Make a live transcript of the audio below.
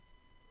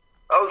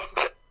was...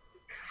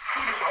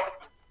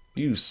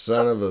 You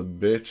son of a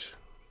bitch.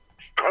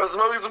 I was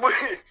smoking some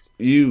weed.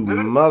 You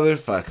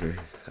motherfucker.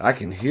 I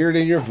can hear it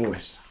in your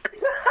voice.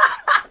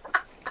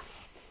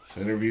 This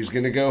interview's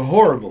gonna go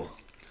horrible.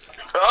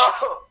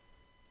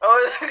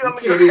 Oh, you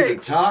can't even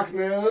talk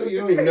now? You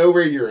don't even know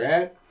where you're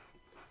at?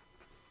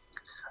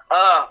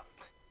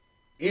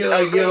 You're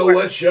like, yo,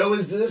 what show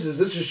is this? Is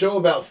this a show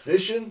about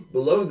fishing?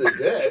 Below the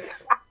Deck?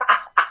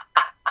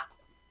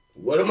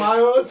 What am I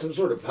on? Some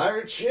sort of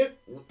pirate shit?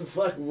 What the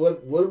fuck?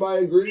 What am I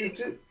agreeing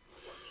to?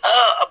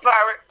 A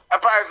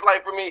pirate's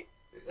life for me.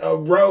 A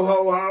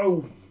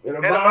bro-ho-ho and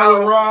a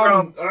bottle of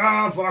rum.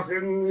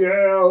 Fucking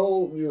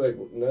hell. You're like,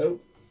 no.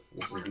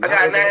 This is not I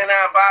got 99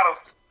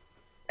 bottles,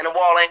 and the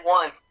wall ain't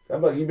one. How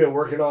about you've been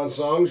working on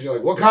songs? You're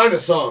like, what kind of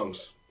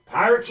songs?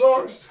 Pirate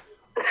songs?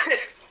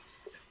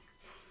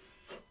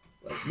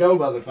 Like, no,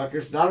 motherfucker.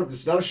 It's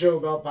not a show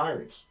about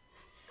pirates.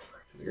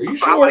 Are you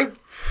sure?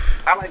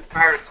 I like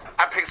pirates.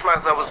 I picture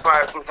myself as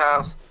pirates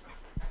sometimes.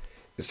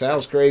 It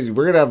sounds crazy.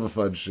 We're going to have a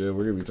fun shit.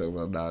 We're going to be talking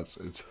about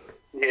nonsense.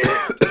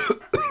 Yeah.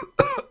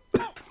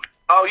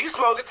 Oh, you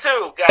smoke it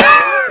too, guys.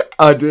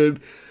 I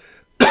did.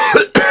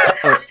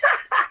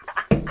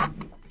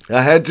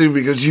 I had to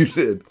because you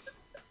did.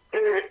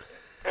 It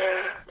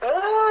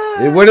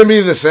wouldn't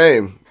be the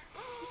same.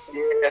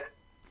 Yeah.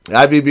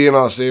 I'd be being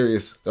all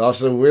serious.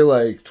 Also, we're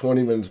like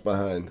 20 minutes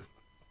behind.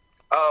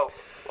 Oh,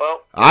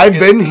 well. I've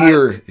been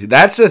here.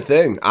 That's the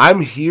thing.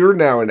 I'm here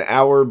now an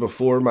hour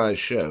before my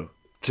show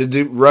to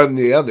run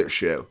the other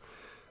show.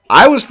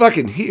 I was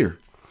fucking here.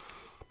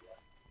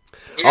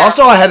 Yeah.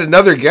 Also, I had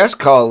another guest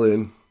call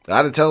in. I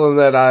had to tell him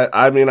that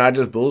I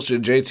just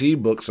bullshit.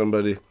 JT booked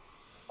somebody.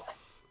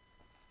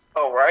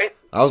 Oh, right.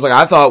 I was like,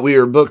 I thought we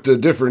were booked a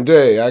different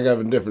day. I have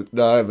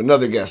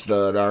another guest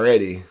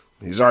already.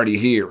 He's already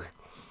here.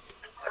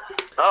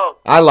 Oh.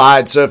 I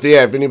lied. So if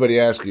anybody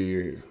asks you,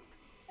 you're here.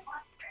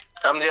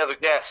 I'm the other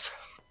guest.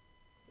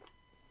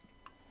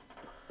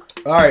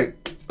 All right.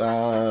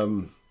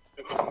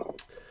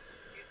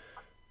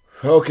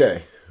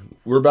 Okay.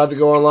 We're about to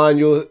go online.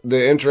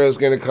 The intro is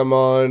going to come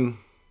on.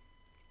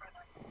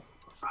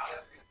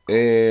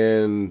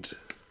 And...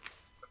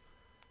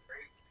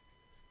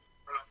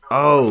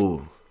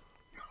 Oh.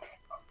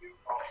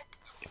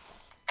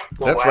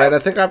 That's right. I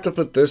think I have to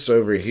put this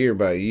over here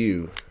by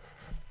you.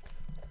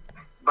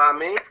 By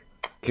me?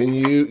 Can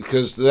you...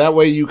 Because that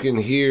way you can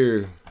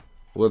hear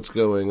what's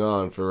going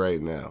on for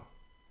right now.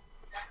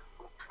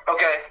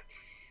 Okay.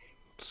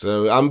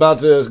 So I'm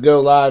about to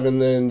go live,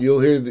 and then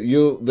you'll hear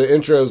the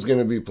intro is going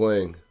to be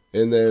playing,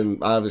 and then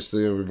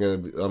obviously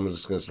I'm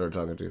just going to start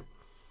talking to you.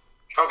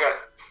 Okay.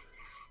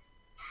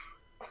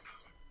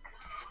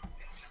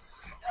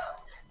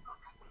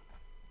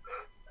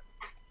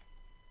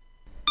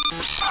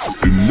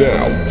 And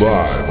now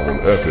live on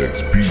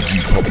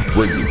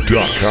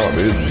FXBGPublicRadio.com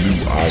and the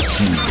new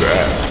iTunes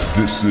app.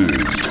 This is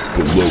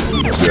Below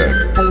the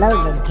Deck.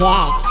 Below the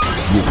Deck.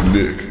 With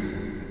Nick.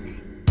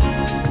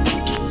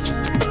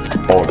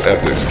 On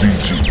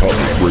FXBG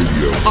Public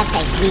Radio.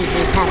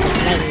 FXBG Public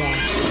Radio.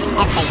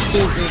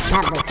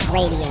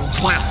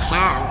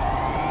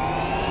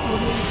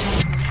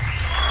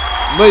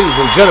 FXBGPublicRadio.com. Ladies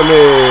and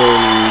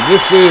gentlemen,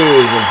 this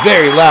is a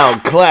very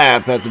loud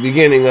clap at the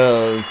beginning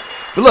of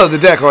Below the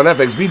Deck on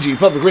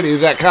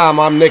FXBGPublicRadio.com.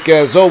 I'm Nick,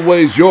 as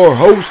always, your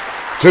host.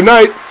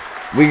 Tonight,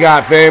 we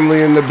got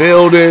family in the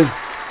building.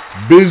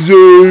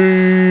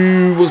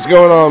 Busy. What's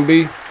going on,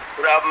 B?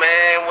 What up,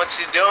 man? What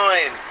you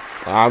doing?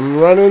 I'm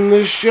running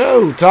the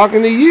show,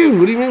 talking to you.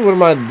 What do you mean, what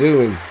am I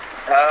doing?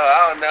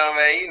 I don't know,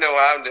 man. You know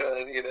what I'm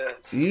doing,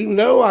 You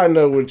know I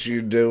know what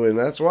you're doing.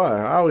 That's why.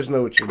 I always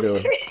know what you're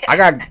doing.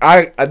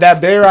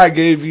 That bear I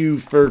gave you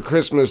for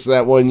Christmas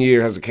that one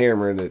year has a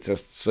camera in it,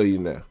 just so you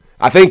know.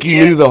 I think you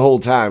knew the whole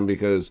time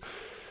because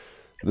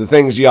the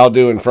things y'all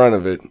do in front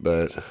of it,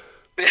 but...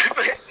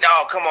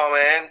 No, come on,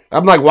 man.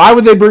 I'm like, why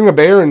would they bring a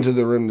bear into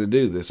the room to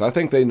do this? I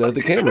think they know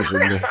the camera's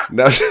in there.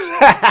 No.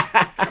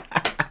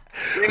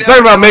 I'm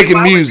talking about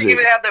making music. Why would you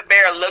even have the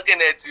bear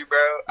looking at you, bro?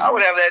 I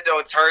would have that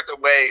door turned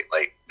away.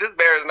 Like, this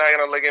bear is not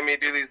going to look at me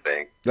do these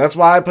things. That's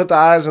why I put the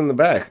eyes in the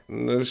back.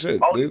 No shit,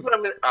 oh, dude. You put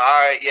them in...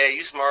 All right, yeah,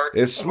 you smart.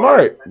 It's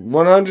smart.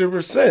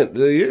 100%.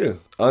 Yeah.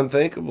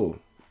 Unthinkable.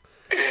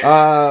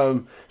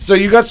 So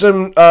you got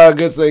some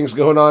good things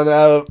going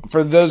on.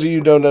 For those of you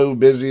who don't know who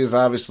Busy is,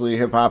 obviously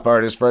hip-hop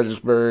artist,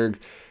 Fredericksburg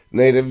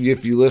native.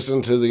 If you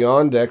listen to the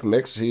On Deck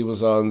mix, he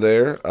was on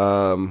there.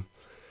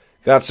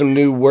 Got some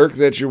new work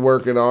that you're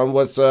working on.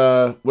 What's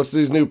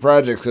these new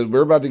projects? Because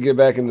we're about to get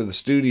back into the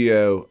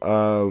studio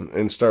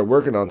and start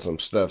working on some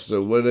stuff.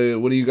 So what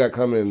do you got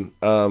coming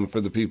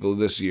for the people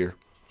this year?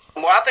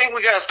 Well, I think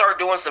we got to start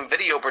doing some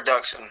video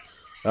production.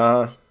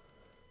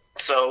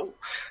 So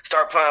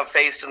start putting a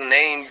face to the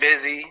name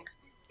Busy.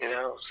 You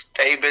know,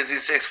 stay Busy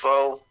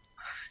 6'4".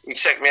 You can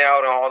check me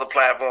out on all the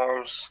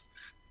platforms,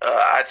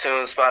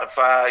 iTunes,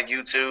 Spotify,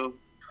 YouTube.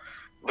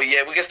 But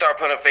yeah, we can start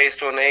putting a face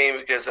to a name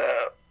because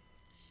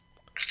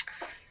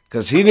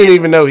he didn't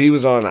even know he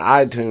was on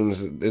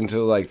iTunes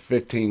until like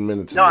 15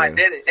 minutes ago. No, I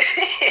didn't.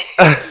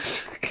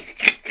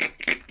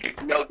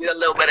 No a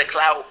little bit of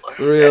clout.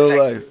 Real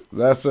life.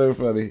 That's so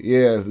funny.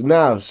 Yeah.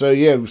 Now, so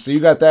you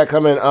got that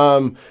coming.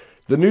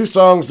 The new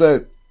songs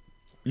that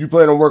you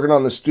plan on working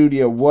on the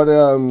studio, what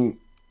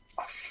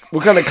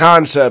kind of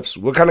concepts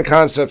have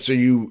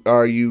you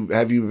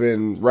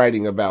been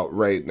writing about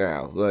right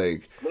now?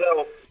 Like,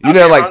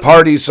 Well, like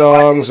party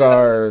songs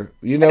are,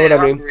 you know what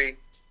I mean?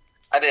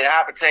 I did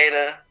Hot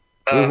Potato.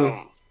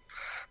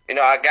 You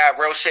know, I got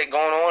real shit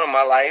going on in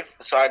my life,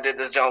 so I did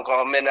this joint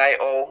called Midnight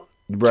Oil.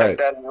 Right.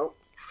 Check that out.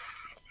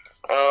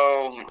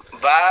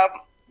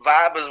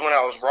 Vibe is when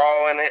I was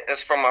raw in it.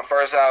 It's from my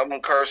first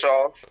album, Curse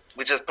Off.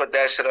 We just put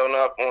that shit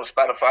up on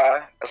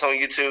Spotify. That's on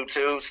YouTube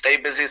too. Stay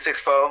Busy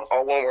 6-4,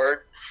 all one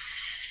word.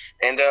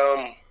 And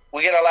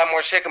we get a lot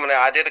more shit coming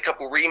out. I did a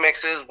couple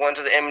remixes. One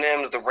to the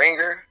Eminem's The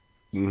Ringer,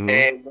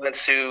 and one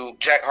to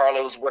Jack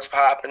Harlow's What's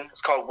Poppin'.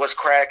 It's called What's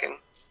Crackin'.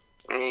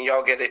 I mean,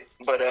 y'all get it.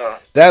 But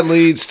that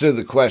leads to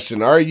the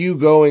question: are you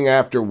going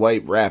after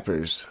white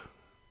rappers?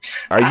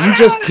 Are you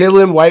just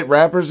killing white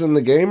rappers in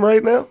the game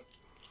right now?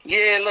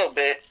 Yeah, a little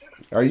bit.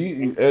 Are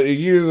you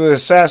the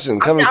assassin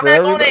coming for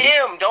everybody? I'm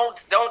not going to him.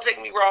 Don't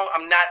take me wrong.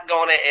 I'm not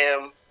going to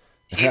him.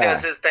 He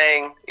does his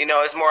thing. You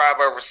know, it's more of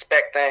a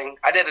respect thing.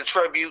 I did a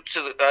tribute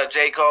to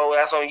J. Cole.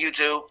 That's on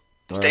YouTube.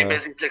 Stay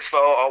Busy 6-4,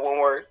 all one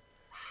word.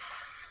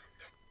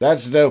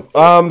 That's dope.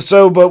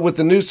 But with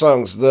the new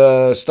songs,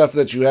 the stuff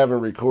that you haven't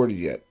recorded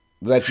yet,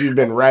 that you've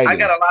been writing, I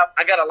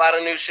got a lot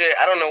of new shit.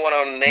 I don't know what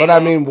I'm naming. But I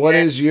mean, what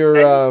is your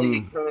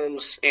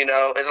You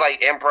know, it's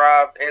like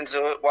improv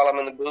into it while I'm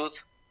in the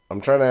booth. I'm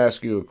trying to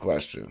ask you a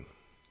question.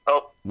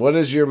 Oh, what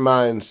is your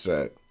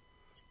mindset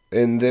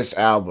in this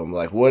album?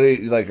 Like,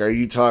 are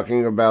you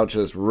talking about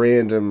just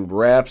random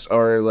raps,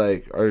 or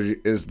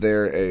is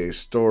there a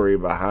story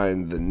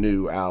behind the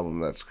new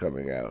album that's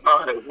coming out?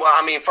 Well,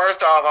 I mean,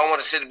 first off, I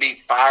want the shit to be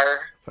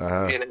fire.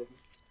 You know,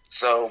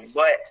 so,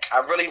 but I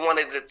really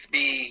wanted it to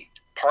be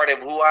part of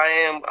who I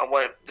am. I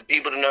want the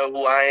people to know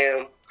who I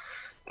am.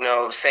 You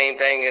know, the same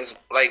thing as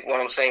like what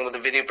I'm saying with the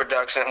video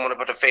production. I want to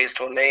put a face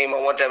to a name.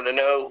 I want them to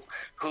know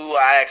who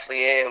I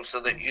actually am,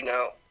 so that you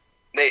know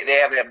they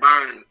have that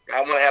bond. I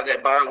want to have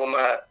that bond with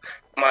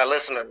my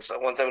listeners. I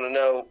want them to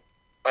know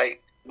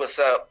like what's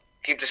up.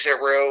 Keep the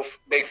shit real.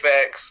 Big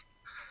facts.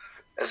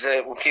 That's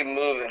it. We'll keep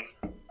moving.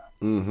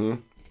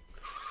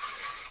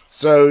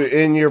 So,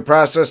 in your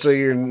process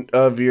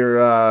of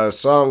your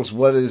songs,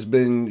 what has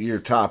been your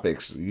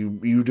topics?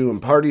 You doing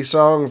party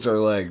songs, or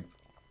like,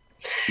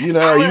 you know,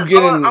 are you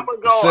getting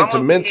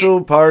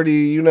sentimental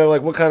party? You know,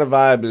 like what kind of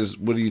vibe is?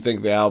 What do you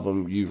think the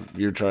album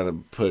you're trying to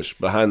push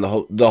behind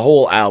the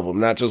whole album,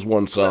 not just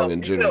one song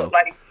in general?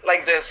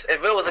 Like this.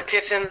 If it was a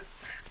kitchen,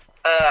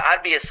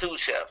 I'd be a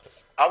sous chef.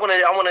 I want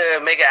to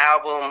make an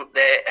album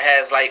that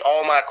has like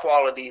all my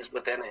qualities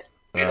within it.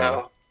 You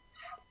know,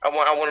 I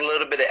want a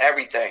little bit of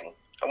everything.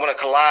 I want a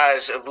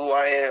collage of who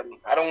I am.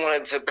 I don't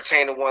want it to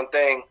pertain to one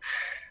thing.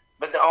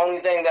 But the only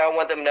thing that I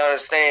want them to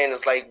understand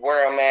is like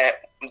where I'm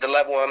at, the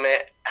level I'm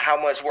at,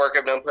 how much work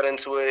I've done put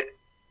into it,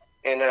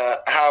 and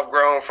how I've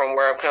grown from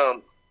where I've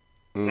come.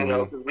 You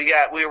know,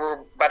 we were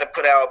about to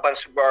put out a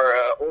bunch of our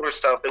older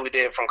stuff that we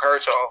did from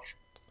Kirchhoff.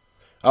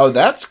 Oh,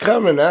 that's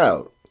coming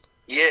out.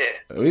 Yeah.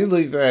 We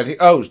leaked that.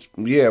 Oh,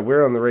 yeah,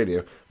 we're on the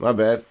radio. My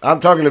bad.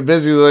 I'm talking to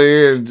Busy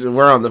here.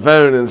 We're on the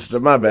phone and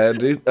stuff. My bad,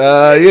 dude.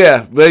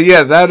 Yeah. But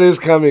yeah, that is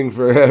coming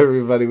for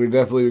everybody. We're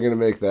definitely going to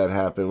make that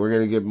happen. We're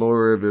going to get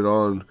more of it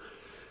on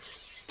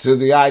to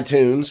the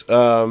iTunes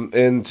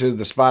and to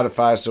the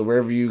Spotify. So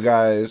wherever you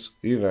guys,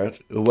 you know,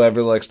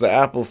 whoever likes the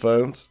Apple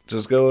phones,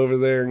 just go over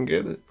there and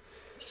get it.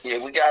 Yeah,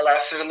 we got a lot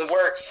of shit in the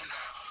works.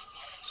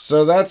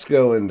 So that's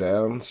going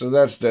down. So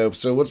that's dope.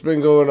 So what's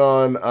been going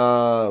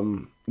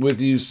on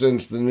with you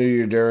since the new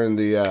year during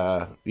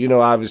the, you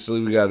know, obviously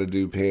we got to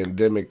do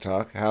pandemic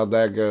talk. How'd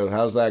that go?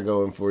 How's that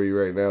going for you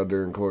right now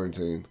during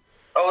quarantine?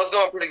 Oh, it's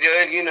going pretty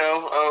good, you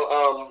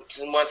know.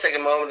 Just want to take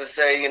a moment to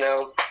say, you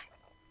know,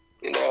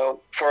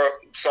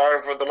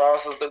 sorry for the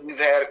losses that we've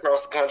had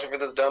across the country for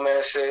this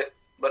dumbass shit.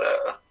 But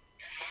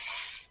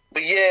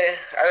yeah,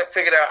 I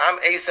figured out I'm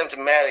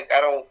asymptomatic.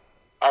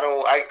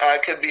 I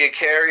could be a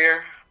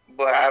carrier,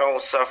 but I don't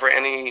suffer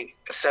any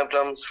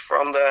symptoms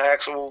from the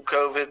actual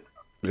COVID.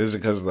 Is it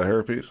because of the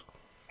herpes?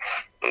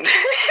 Yeah,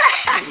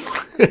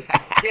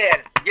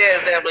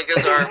 it's definitely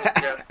because of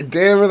herpes. Yeah.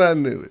 Damn it, I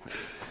knew it.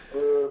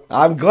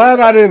 I'm glad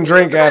I didn't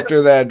drink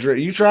after that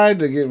drink. You tried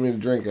to get me to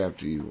drink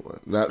after you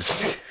won.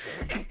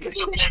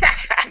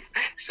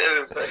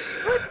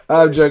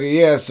 I'm joking.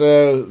 Yeah,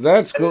 so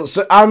that's cool.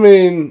 So, I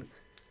mean,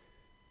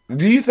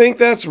 do you think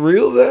that's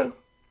real, though?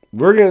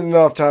 We're getting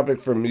off topic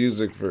from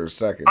music for a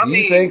second. Do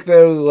you think,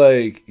 though,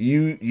 like,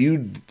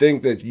 you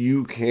think that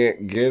you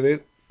can't get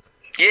it?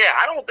 Yeah,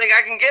 I don't think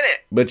I can get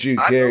it. But you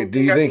can't. Do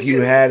you think you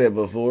had it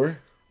before?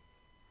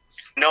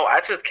 No,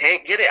 I just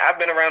can't get it. I've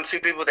been around 2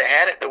 people that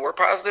had it that were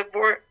positive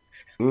for it.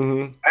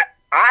 Mm-hmm.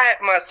 I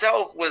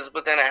myself was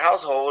within a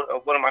household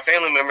of one of my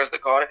family members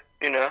that caught it,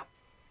 you know.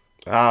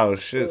 Oh,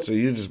 shit. So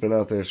you just been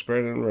out there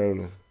spreading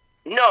Rona.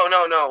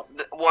 No.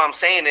 What I'm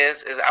saying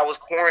is I was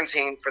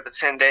quarantined for the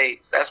 10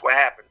 days. That's what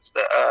happens.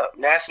 The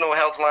National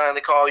Health Line,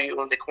 they call you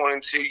and they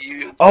quarantine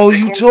you. Oh, They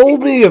you quarantine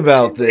told me you for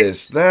about 10 days.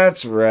 this.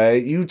 That's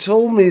right. You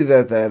told me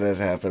that had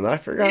happened. I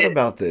forgot Yeah,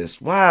 about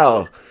this.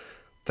 Wow.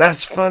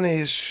 That's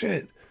funny as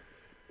shit.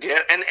 yeah,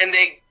 and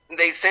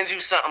they send you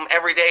something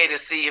every day to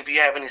see if you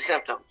have any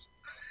symptoms.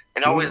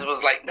 And always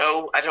was like,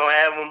 no, I don't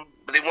have them.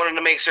 But they wanted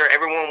to make sure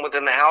everyone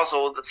within the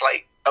household that's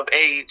like of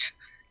age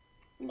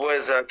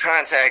was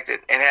contacted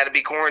and had to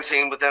be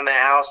quarantined within the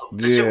household.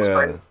 This shit was Yeah.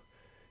 crazy.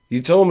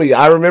 You told me.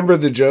 I remember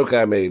the joke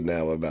I made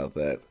now about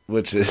that,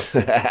 which is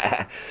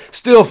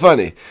still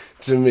funny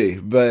to me.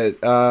 But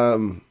what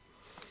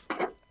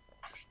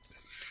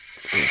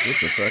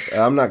the fuck?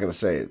 I'm not gonna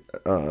say it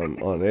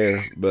on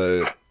air,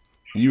 but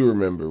you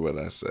remember what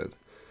I said.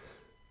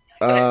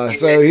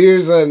 So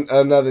here's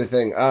another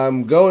thing.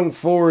 Going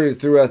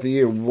forward throughout the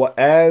year,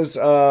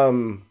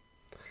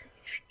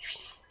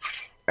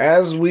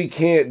 as we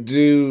can't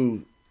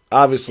do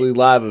obviously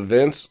live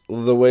events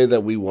the way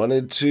that we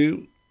wanted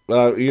to,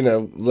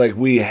 like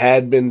we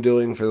had been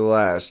doing for the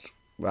last,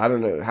 I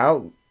don't know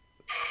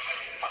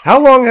how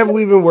long have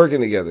we been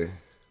working together?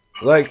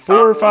 Like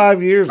 4 or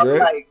 5 years, right?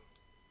 Like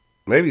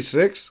Maybe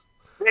 6.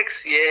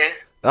 6, yeah.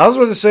 I was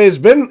going to say it's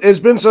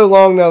been so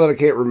long now that I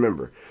can't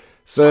remember.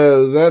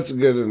 So that's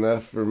good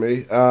enough for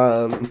me.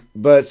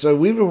 But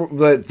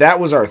that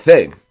was our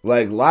thing.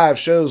 Like live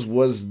shows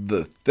was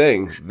the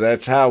thing.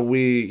 That's how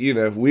we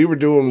were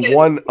doing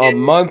one a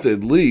month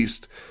at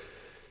least.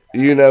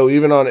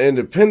 Even on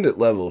independent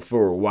level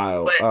for a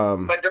while.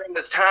 But during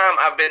this time,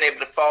 I've been able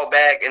to fall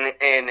back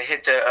and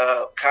hit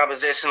the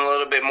composition a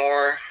little bit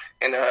more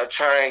and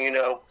try and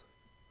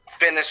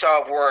finish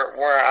off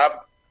where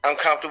I'm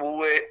comfortable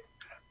with,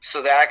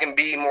 so that I can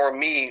be more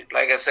me.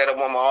 Like I said, I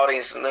want my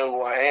audience to know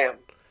who I am.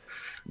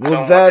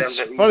 Well, that's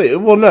funny.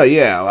 Well, no,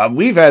 yeah,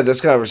 we've had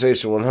this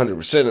conversation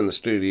 100% in the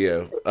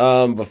studio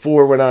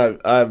before when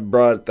I've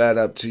brought that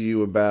up to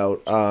you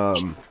about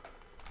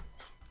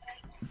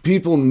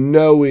people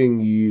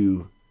knowing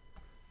you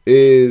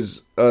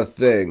is a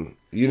thing.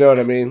 You know what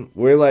I mean?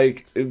 We're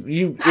like, if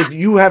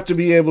you have to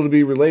be able to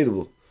be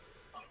relatable.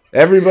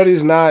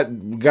 Everybody's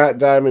not got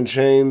diamond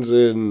chains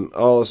and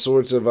all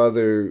sorts of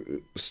other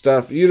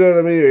stuff. You know what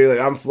I mean? You're like,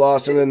 I'm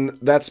flossing, and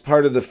that's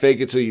part of the fake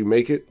it till you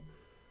make it.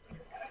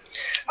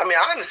 I mean,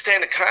 I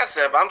understand the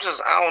concept. I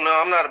don't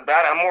know. I'm not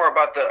about it. I'm more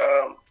about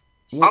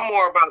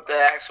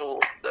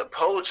the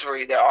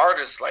poetry, the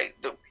artist, like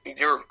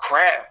your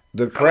craft.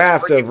 The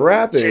craft of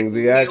rapping,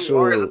 the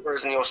actual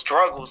person, your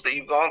struggles that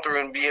you've gone through,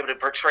 and be able to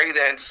portray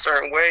that in a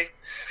certain way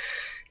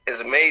is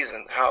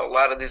amazing. How a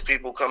lot of these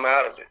people come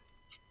out of it.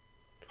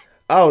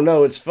 Oh,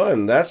 no, it's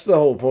fun. That's the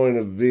whole point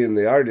of being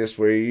the artist,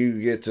 where you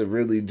get to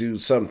really do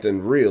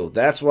something real.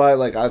 That's why,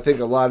 like, I think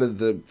a lot of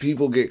the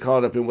people get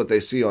caught up in what they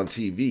see on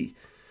TV.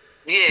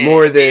 Yeah,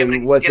 more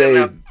than what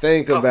they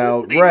think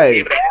about. Right. Be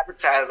able to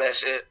advertise that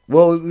shit.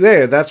 Well,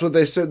 that's what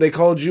they said. They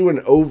called you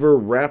an over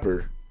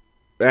rapper.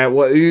 That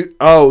what? You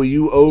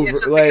over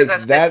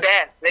like that.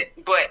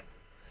 But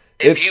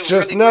it's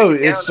just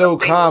really it's so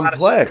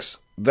complex.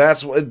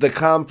 That's what the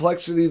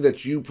complexity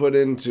that you put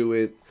into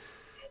it.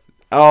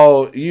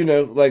 Oh,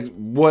 like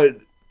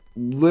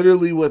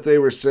literally what they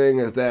were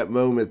saying at that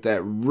moment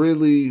that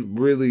really,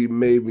 really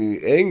made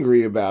me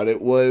angry about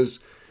it was,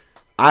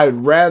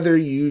 I'd rather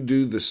you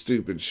do the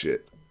stupid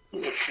shit.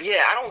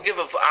 Yeah, I don't give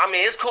a fuck. I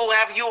mean, it's cool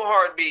having you a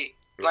heartbeat.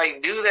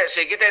 Like, do that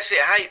shit, get that shit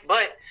hype,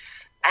 but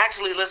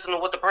actually listen to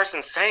what the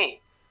person's saying.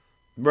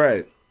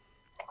 Right.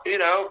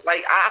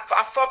 Like,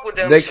 I fuck with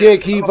them. They can't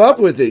keep up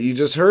with it. You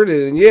just heard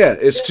it, and yeah,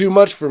 it's too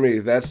much for me.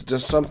 That's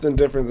just something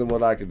different than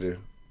what I could do.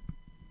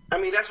 I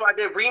mean, that's why I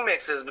did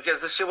remixes,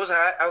 because this shit was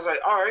hot. I was like,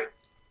 all right,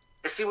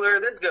 let's see where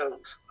this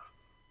goes.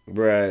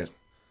 Right.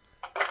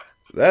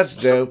 That's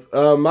dope.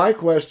 My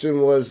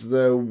question was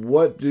though,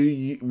 what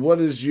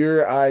is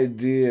your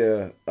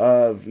idea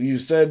of? You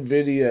said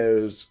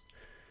videos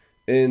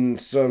in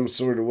some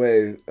sort of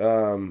way,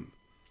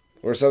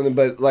 or something,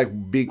 but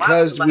like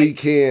because we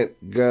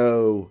can't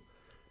go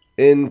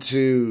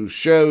into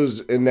shows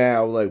and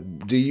now,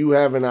 like, do you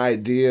have an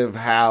idea of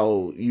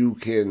how you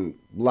can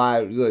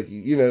live, like,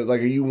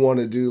 like you want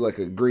to do like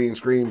a green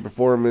screen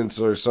performance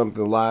or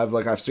something live?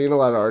 Like I've seen a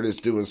lot of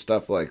artists doing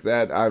stuff like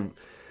that.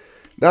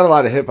 Not a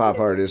lot of hip-hop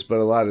artists, but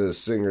a lot of the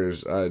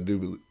singers do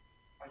believe.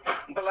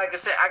 But like I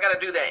said, I got to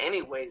do that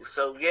anyway.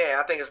 So, yeah,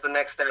 I think it's the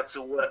next step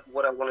to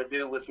what I want to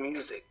do with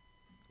music.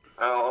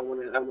 I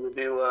want to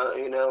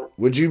do,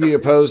 Would you be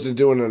opposed to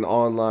doing an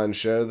online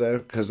show, though?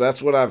 Because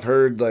that's what I've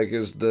heard, like,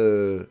 is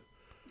the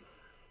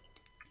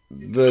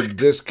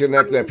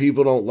disconnect that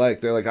people don't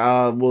like. They're like,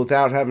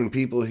 without having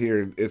people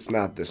here, it's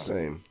not the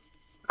same.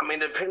 I mean,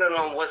 depending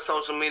on what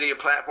social media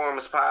platform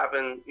is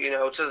popping,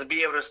 just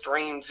be able to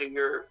stream to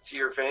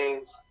your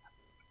fans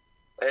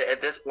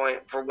at this point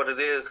for what it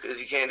is, because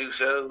you can't do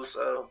shows.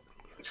 So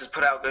just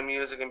put out good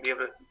music and be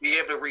able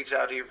to reach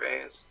out to your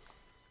fans.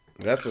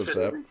 That's what's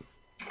up.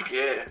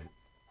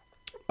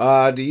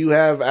 Yeah. Do you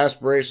have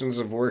aspirations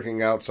of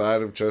working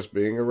outside of just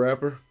being a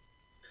rapper?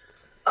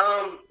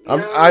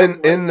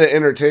 I'm in the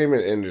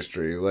entertainment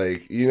industry,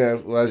 like, you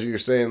know, as you're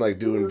saying, like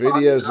doing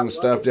videos and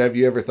stuff. Have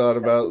you ever thought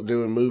about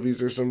doing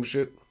movies or some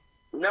shit?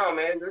 No,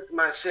 man, this is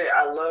my shit.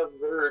 I love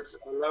words.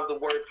 I love the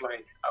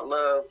wordplay. I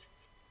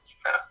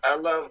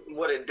love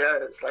what it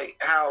does. Like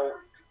how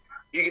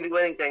you can do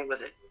anything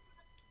with it.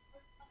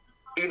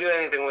 You can do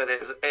anything with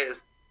it.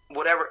 It's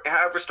whatever,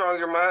 however strong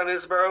your mind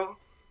is, bro.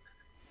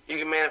 You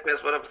can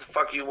manifest whatever the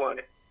fuck you want,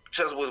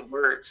 just with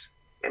words.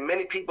 And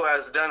many people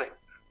has done it.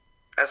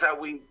 That's how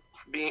we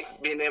being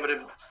able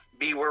to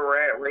be where we're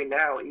at right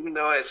now. Even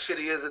though as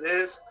shitty as it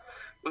is,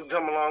 we've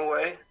come a long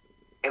way.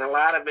 And a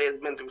lot of it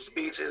has been through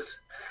speeches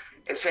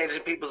and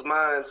changing people's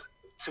minds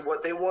to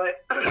what they want.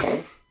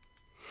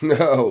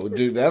 No,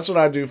 dude, that's what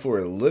I do for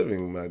a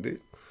living, my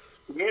dude.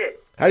 Yeah.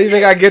 How do you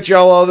think I get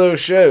y'all all those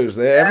shows?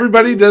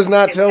 Everybody does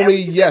not tell me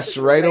yes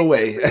right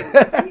away.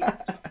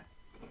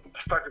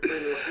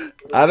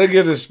 I don't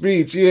get a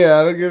speech. Yeah,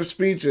 I don't give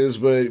speeches,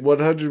 but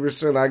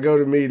 100% I go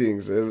to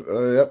meetings.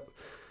 Yep.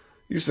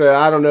 You say,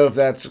 I don't know if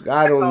that's,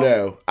 I don't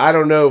know. I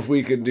don't know if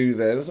we can do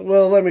that. I said,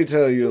 well, let me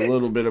tell you a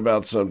little bit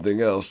about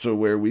something else to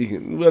where we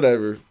can,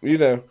 whatever, you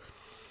know.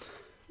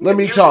 Let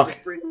me talk.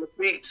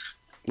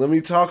 Let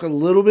me talk a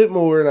little bit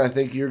more, and I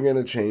think you're going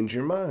to change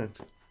your mind.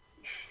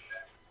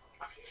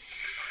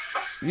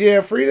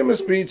 Yeah, freedom of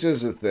speech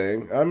is a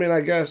thing. I mean,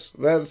 I guess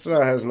that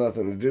has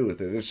nothing to do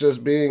with it. It's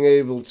just being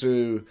able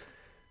to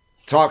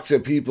talk to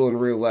people in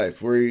real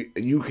life where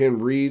you can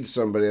read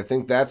somebody. I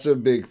think that's a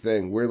big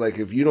thing where, like,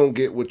 if you don't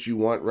get what you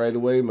want right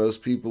away,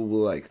 most people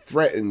will, like,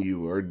 threaten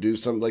you or do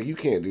something. Like, you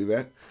can't do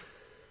that.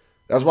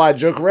 That's why I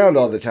joke around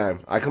all the time.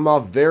 I come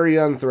off very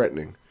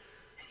unthreatening.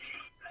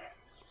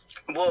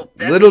 Well,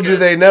 little do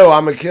they know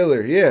I'm a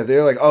killer. Yeah,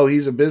 they're like, oh,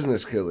 he's a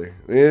business killer.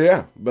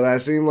 Yeah, but I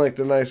seem like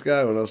the nice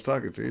guy when I was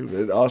talking to you.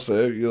 And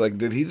also, you're like,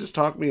 did he just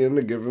talk me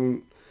into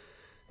giving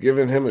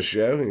him a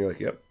show? And you're like,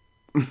 yep.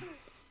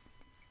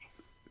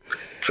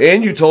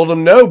 And you told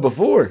him no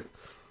before.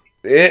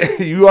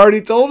 You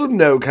already told him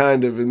no,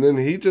 kind of, and then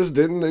he just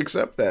didn't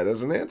accept that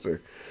as an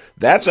answer.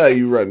 That's how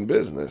you run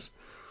business.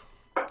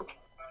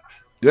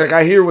 You're like,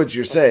 I hear what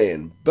you're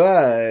saying,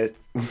 but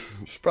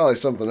there's probably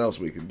something else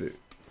we could do.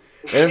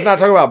 And it's not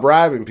talking about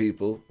bribing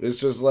people. It's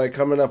just like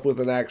coming up with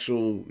an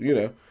actual, you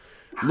know,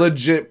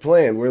 legit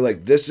plan where,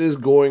 like, this is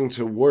going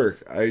to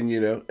work.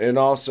 And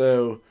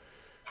also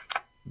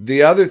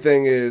the other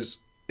thing is,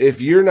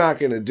 if you're not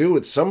going to do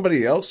it,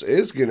 somebody else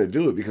is going to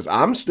do it because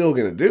I'm still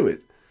going to do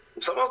it.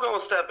 Someone's going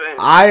to step in.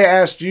 I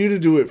asked you to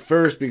do it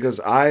first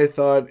because I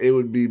thought it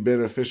would be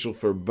beneficial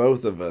for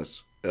both of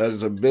us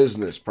as a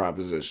business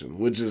proposition,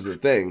 which is the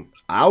thing.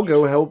 I'll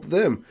go help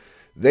them.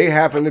 They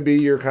happen to be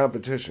your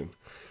competition.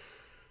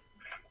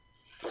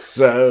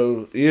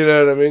 So, you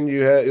know what I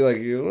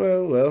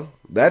mean? Well,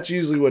 that's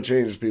usually what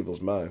changes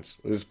people's minds.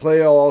 Is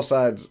play all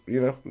sides,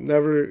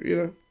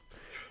 never,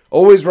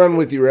 always run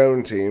with your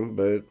own team,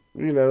 but,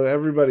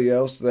 everybody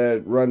else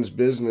that runs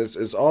business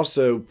is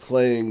also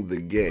playing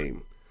the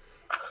game.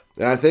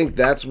 And I think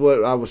that's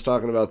what I was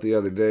talking about the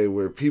other day,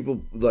 where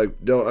people,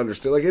 like, don't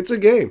understand. Like, it's a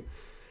game.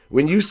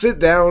 When you sit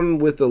down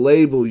with the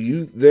label,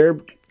 there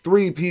are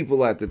 3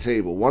 people at the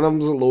table. One of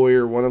them's a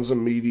lawyer, one of them's a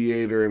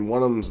mediator, and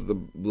one of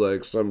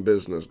them's some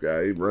business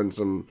guy. He runs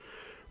some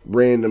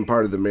random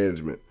part of the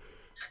management.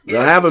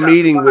 They'll have a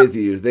meeting with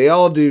you. They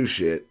all do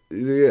shit.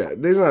 Yeah,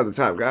 he's not the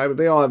top guy, but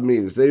they all have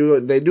meetings. They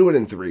do it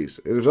in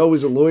 3s. There's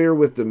always a lawyer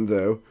with them,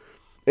 though.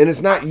 And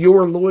it's not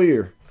your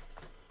lawyer.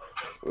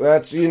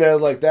 That's,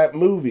 like that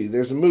movie.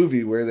 There's a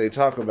movie where they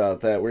talk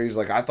about that, where he's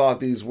like, I thought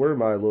these were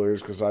my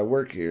lawyers because I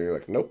work here. You're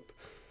like, nope.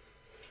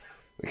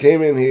 They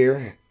came in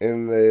here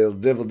and they'll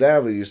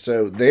divil-dabble you.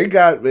 So you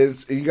got to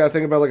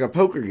think about like a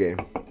poker game.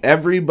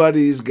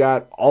 Everybody's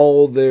got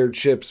all their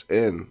chips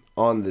in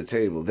on the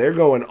table. They're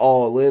going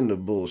all in to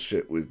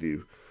bullshit with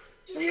you.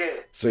 Yeah.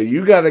 So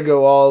you got to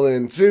go all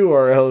in too,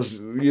 or else,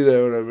 you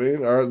know what I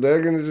mean? Or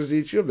they're going to just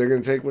eat you up. They're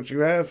going to take what you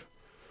have.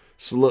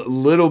 So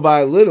little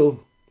by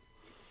little.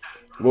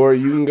 Or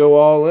you can go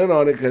all in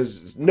on it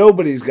because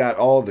nobody's got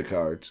all the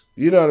cards.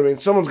 You know what I mean?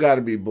 Someone's got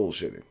to be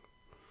bullshitting.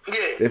 Yeah.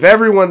 If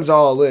everyone's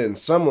all in,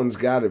 someone's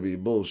got to be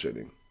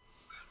bullshitting.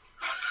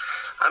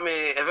 I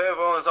mean, if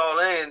everyone's all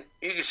in,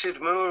 you can shoot the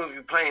moon if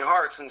you're playing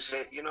hearts and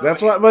shit.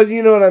 That's why, but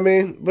you know what I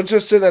mean? But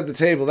just sitting at the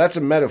table, that's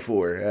a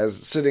metaphor as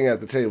sitting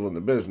at the table in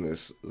the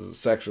business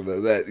section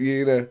of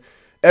that.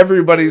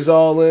 Everybody's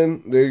all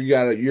in. You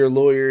got your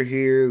lawyer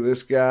here,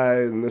 this guy,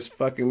 and this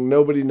fucking,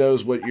 nobody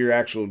knows what your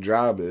actual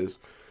job is.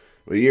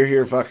 But you're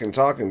here fucking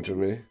talking to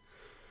me.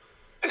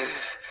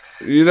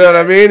 You know what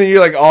I mean? And you're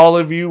like, all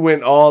of you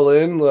went all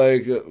in.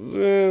 Like,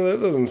 that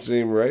doesn't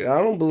seem right. I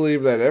don't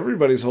believe that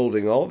everybody's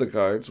holding all the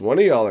cards. One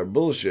of y'all are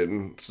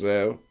bullshitting.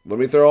 So let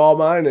me throw all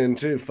mine in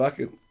too. Fuck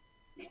it.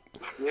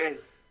 Yeah.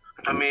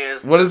 I mean,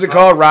 what is it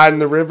called? Riding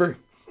the river?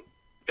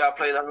 Gotta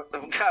play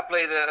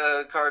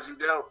the cards you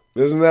dealt.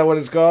 Isn't that what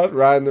it's called?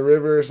 Riding the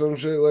river or some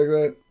shit like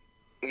that?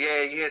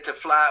 Yeah, you hit the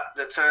flop,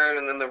 the turn,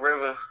 and then the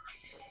river.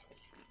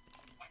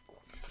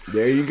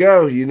 There you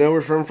go.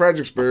 We're from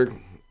Fredericksburg.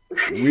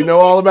 We know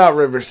all about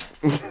rivers.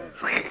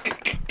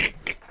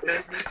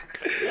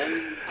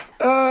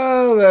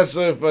 Oh, that's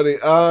so funny.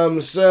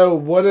 So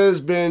what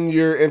has been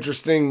your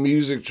interesting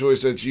music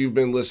choice that you've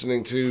been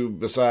listening to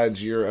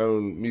besides your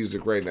own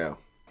music right now?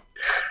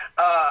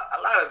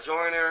 A lot of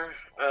Joyner,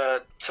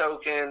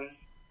 Token,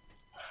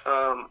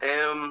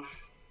 M.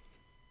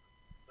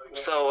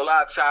 So a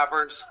lot of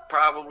choppers,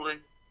 probably.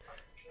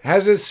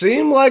 Has it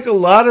seemed like a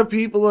lot of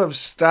people have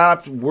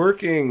stopped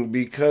working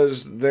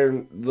because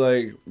they're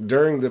like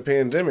during the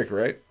pandemic,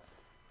 right?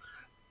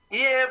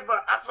 Yeah,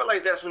 but I feel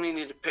like that's when you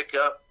need to pick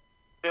up.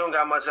 You don't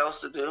got much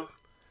else to do.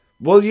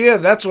 Well, yeah,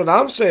 that's what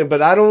I'm saying,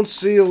 but I don't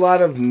see a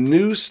lot of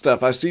new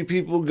stuff. I see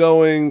people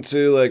going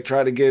to like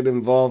try to get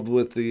involved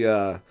with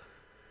the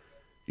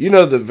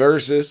the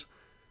verses.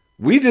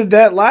 We did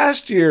that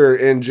last year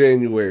in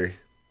January.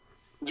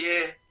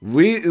 Yeah.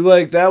 We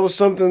that was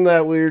something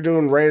that we were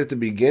doing right at the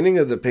beginning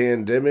of the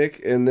pandemic,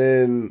 and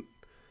then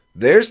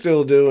they're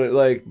still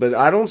doing but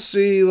I don't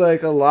see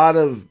like a lot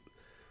of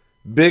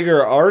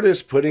bigger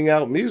artists putting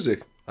out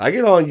music. I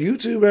get on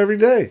YouTube every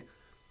day.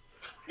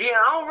 Yeah,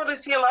 I don't really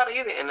see a lot of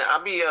either, and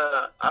I'll be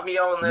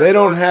on there. They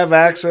don't have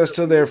access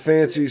to their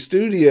fancy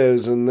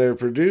studios and their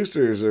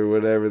producers or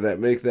whatever that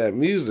make that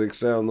music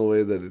sound the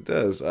way that it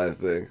does. I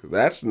think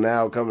that's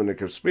now coming to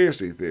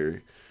conspiracy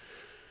theory.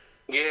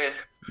 Yeah.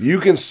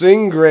 You can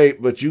sing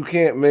great, but you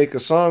can't make a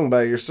song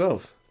by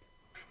yourself.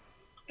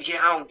 Yeah,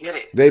 I don't get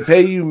it. They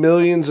pay you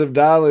millions of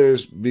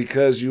dollars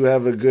because you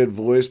have a good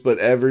voice, but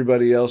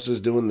everybody else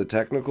is doing the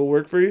technical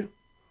work for you?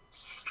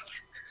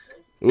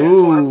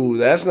 Ooh,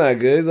 that's not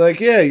good.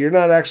 You're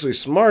not actually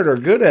smart or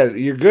good at it.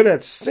 You're good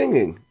at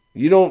singing.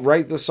 You don't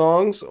write the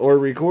songs or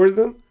record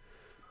them.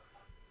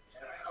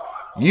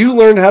 You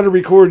learned how to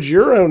record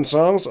your own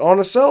songs on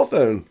a cell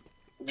phone.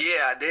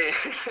 Yeah, I did.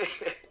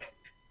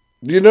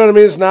 You know what I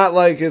mean? It's not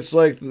like it's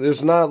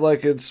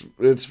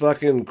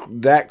fucking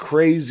that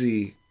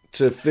crazy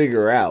to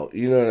figure out.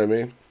 You know what I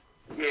mean?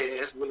 Yeah,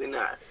 it's really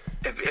not.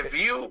 If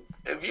you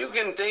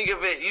can think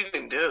of it, you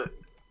can do it.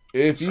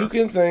 If you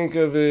can think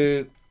of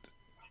it,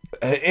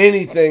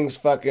 anything's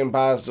fucking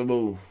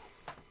possible.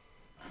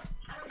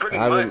 Pretty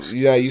much.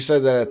 Yeah, you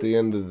said that at the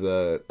end of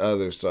the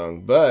other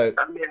song, but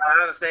I mean,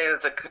 I understand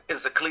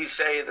it's a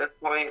cliche at this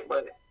point,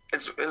 but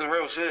it's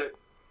real shit.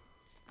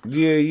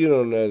 Yeah, you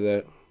don't know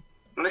that.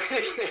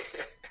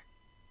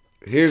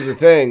 Here's the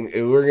thing,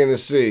 and we're gonna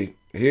see.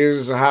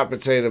 Here's a hot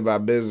potato by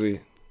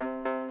Busy.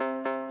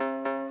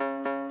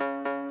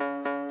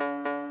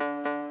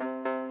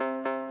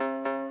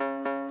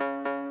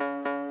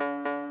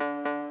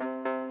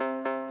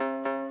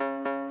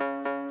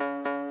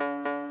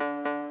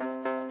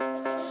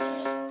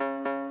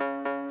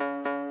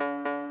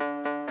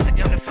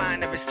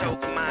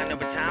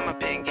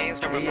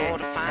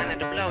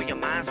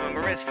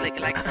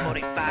 Like a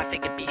 45,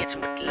 it could be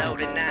itching with the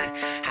load at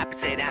 9. Hot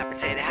potato, hot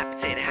potato, hot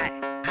potato, hot.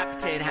 Hot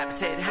potato, hot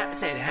potato, hot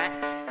potato, hot.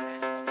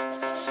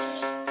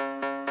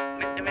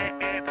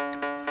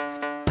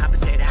 Hot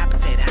potato, hot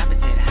potato, hot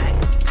potato, hot.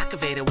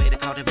 Activator, way to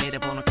cultivate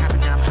up on a carpet.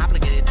 Now I'm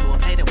obligated to a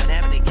plate or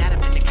whatever they got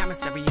up in the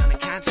commissary on the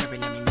contrary.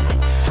 Let me know.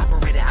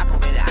 Operator,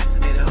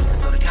 oxidator, hooker,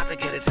 so the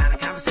complicated, trying to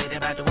conversate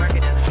about the work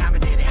it done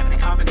accommodated, having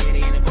a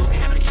carbonated in a book,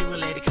 having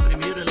accumulated, coming to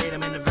mutilate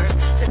them in the verse.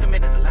 Took a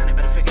minute to learn it,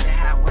 better figure out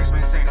how it works, man.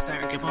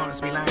 Certain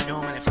components be lying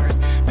dormant at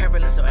first.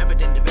 Perilous, so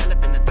evident,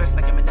 developing the thirst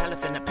like I'm an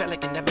elephant, a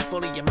pelican, never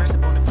fully immersed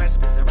upon the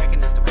precipice. I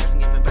reckon it's the rest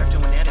and giving birth to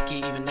an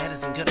etiquette. Even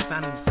Edison could have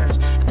found in the search.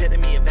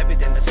 Epitome of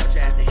everything, the church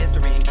has in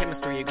history and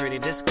chemistry. Agree to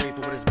disagree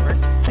for what it's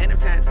worth. And I'm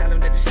trying to tell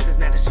them that the shit is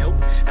not a show.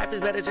 Life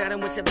is better, try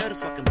them with your better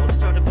fucking boat.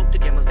 Start a book to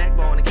camel's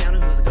backbone, and counter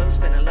who's a ghost.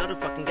 Finna load a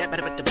fucking gap,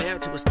 better put the barrel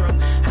to his throat.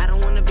 I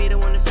don't wanna be the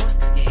one to force.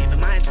 Yeah, but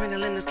my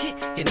adrenaline is kick.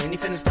 And then you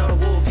finna start a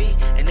wolfie.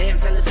 And then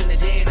tell it in the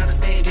day and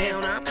understand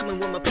down. I'm coming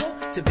with my pull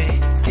to bed.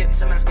 Skip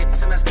to my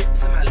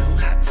loo.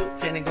 Hot tooth,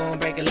 finna go and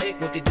break a leg.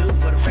 What they do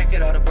for the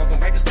record, all the broken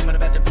records coming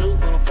about the blue.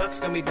 Bone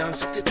fucks gonna be done,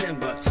 shook to $10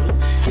 too.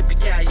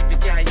 Yippee-ki-yay, yeah.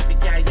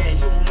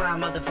 You and my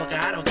motherfucker,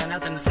 I don't got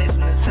nothing to say. So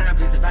when it's time,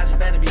 please advise you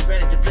better be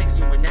ready to place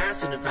you and I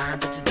soon divine.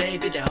 But today,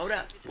 bitch, hold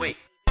up, wait.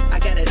 I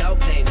got it all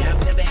planned out.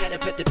 Never had a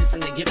pet to piss in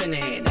the giving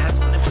hand. I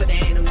just wanna put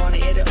it in and wanna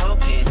hit it all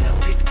pan. No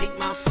piece of cake,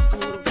 motherfucker,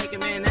 with a bacon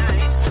man. I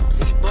ain't cup of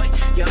tea, boy.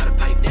 You ought to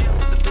pipe down.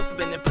 It's the proof of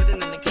been and put it in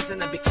the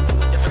kitchen. I be cooking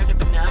with the bird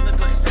up in the oven,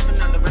 putting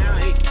stuffing all around.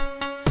 Hey,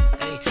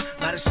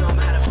 about to show 'em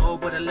how to pull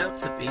with a low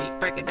to be.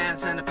 Break it down,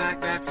 turn the pie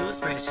grab to a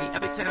spreadsheet. I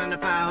be turning the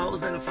pie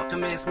holes in the fucking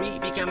mess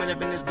meat. Be coming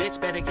up in this bitch,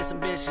 better get some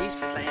bitch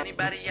sheets just like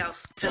anybody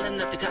else. Filling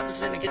up the coffers,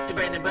 finna get the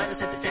bread and butter.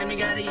 Said the family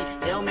gotta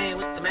eat. Yo man,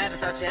 what's the matter?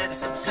 Thought you had a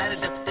silver platter,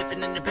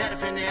 dipping in the batter,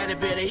 finna add a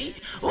bit of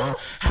heat. Ooh,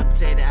 hot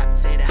potato, hot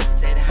potato, hot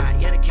potato, hot.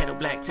 Yeah, the kettle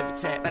black, tip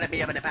tap, better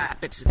be able to pop.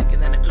 Bitches thinking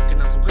that I'm cooking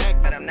on some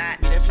crack, but I'm not.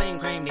 Be that flame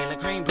cream, nail a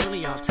cream,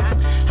 brulee off top.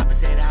 Hot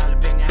potato,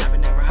 jalapeno, I've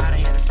been never hot. I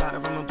had to slaughter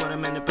them and put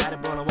them in the pot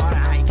of boiling water.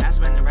 I ain't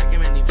gossiping and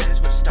recommending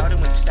finish what you started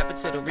when you step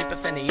into the reaper,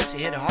 finna eat you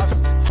hit a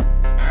harvest.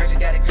 heard you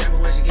got it crap,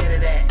 but where'd you get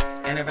it at?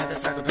 And I'd rather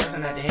suck a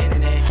person out the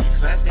internet.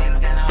 Cause my stand is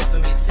kinda hard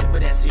for me to sit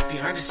with that. So if you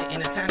heard this shit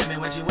in the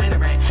tournament, where'd you win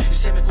it at? You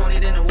shit me corny,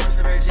 then the warm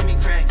server Jimmy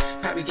crack.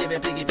 Probably giving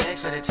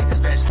piggybacks for that chicken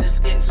scratch. This is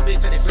getting too big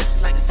for the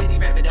britches like a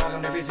city rabbit dog.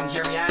 I'm the reason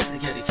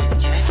curiosity, kitty cat.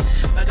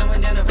 By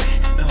going down the rat,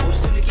 but who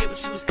soon to get what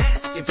you was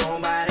asking for?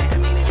 By that, I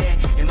mean it that.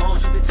 And more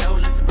truth be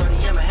told, listen, buddy,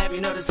 I'ma have you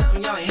know there's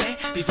something y'all ain't had.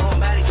 Before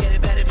I'm about to get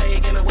it, better play a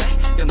game away.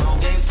 Come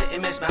on, game, sit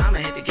and match, but I'ma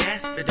hit the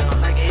gas. The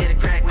dog like a hit a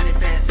crack when it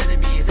fast. And it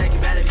be exact,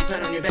 you better be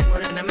put on your back more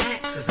than the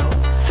max. So,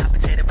 hot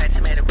potato, red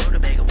tomato,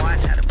 rutabaga,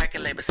 watch how the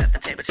record label set the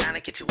table, trying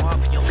to get you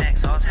off of your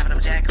max sauce. Having them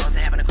jack calls,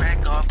 they having a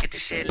crack off. Get the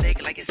shit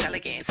licked like it's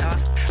alligator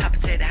tossed. Hot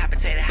potato, hot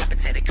potato, hot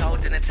potato,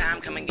 cold. Then the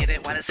time, come and get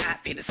it while it's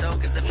hot, feed the soul.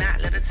 Cause if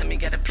not, let it to me,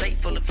 get a plate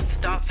full of food,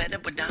 thought fed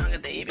up with the hunger,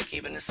 they even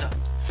keeping it so.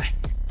 Right.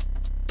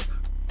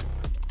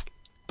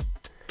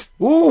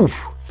 Ooh.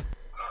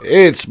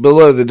 It's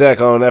Below the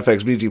Deck on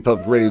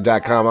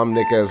FXBGPublicRadio.com. I'm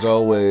Nick as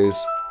always.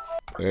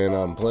 And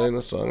I'm playing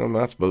a song I'm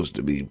not supposed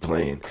to be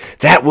playing.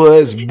 That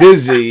was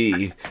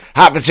Busy.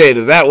 Hot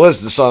Potato. That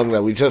was the song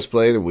that we just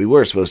played, and we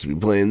were supposed to be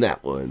playing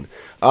that one.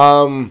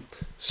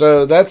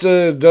 So that's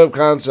a dope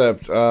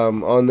concept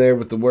on there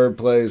with the word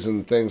plays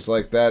and things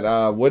like that.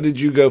 What did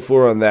you go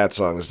for on that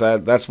song?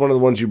 That's one of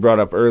the ones you brought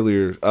up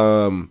earlier.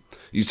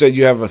 You said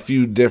you have a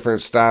few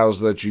different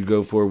styles that you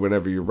go for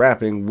whenever you're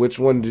rapping. Which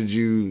one do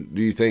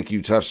you think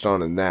you touched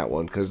on in that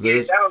one? Because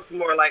that was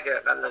more like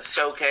a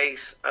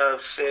showcase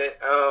of shit,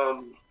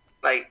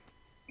 like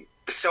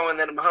showing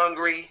that I'm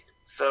hungry.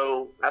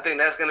 So I think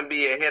that's gonna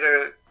be a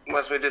hitter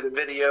once we do the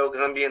video,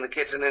 because I'm be in the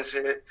kitchen and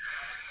shit.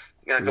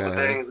 Got a couple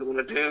things we're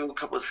gonna do, a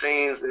couple of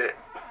scenes that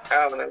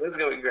I don't know. It's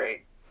gonna be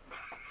great.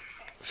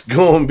 It's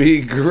gonna be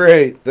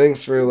great.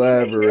 Thanks for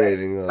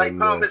elaborating on like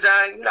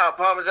Parmesan, you know,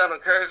 Parmesan on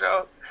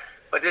Kershaw.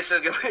 But this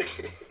is gonna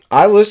be.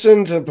 I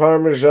listen to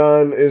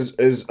Parmesan is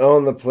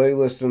on the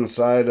playlist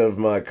inside of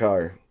my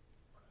car.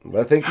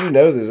 I think you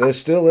know this. It's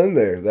still in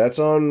there. That's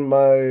on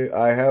my.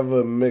 I have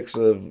a mix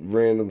of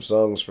random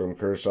songs from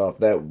Kershaw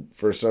that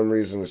for some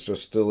reason it's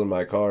just still in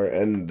my car,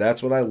 and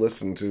that's what I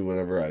listen to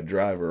whenever I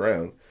drive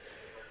around.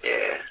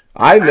 Yeah.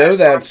 I know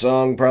that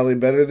song probably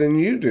better than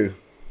you do.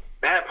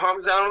 I had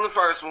Parmesan on the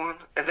first one,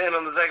 and then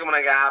on the second one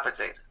I got Hot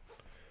Potato.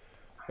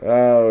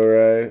 All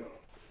right.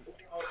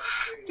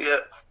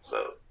 Yep.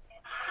 So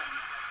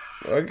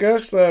I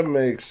guess that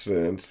makes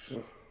sense.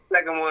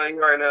 Second one,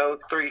 you already know,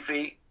 3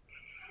 feet.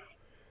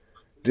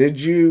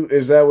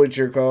 Is that what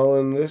you're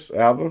calling this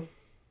album?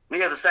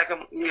 Yeah, the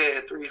second,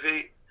 3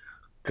 feet.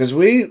 Because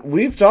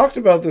we've talked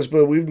about this,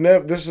 but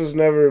it's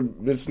never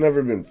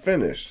been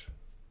finished.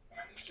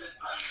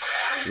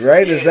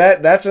 Right? Yeah.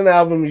 That's an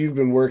album you've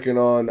been working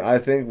on? I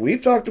think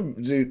we've talked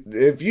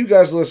if you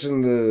guys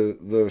listen to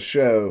the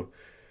show,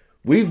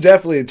 we've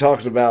definitely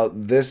talked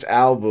about this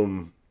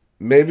album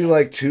maybe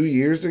like 2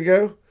 years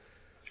ago.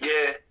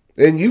 Yeah.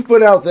 And you've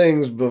put out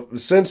things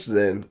since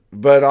then,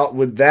 but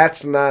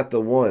that's not the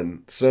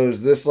one. So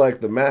is this like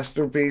the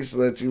masterpiece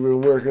that you've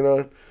been working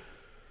on?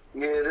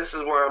 Yeah, this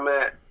is where I'm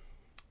at.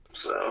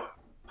 So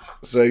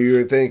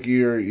you think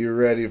you're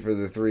ready for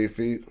the 3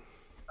 feet?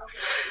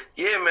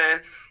 Yeah,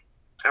 man.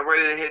 I'm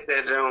ready to hit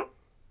that jump.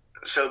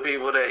 Show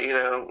people that, you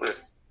know,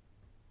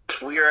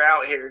 we are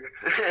out here.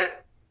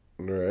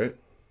 Right.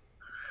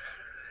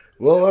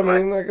 Well, I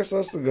mean, I guess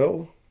that's the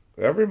goal.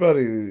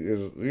 Everybody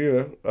is, you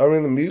know, I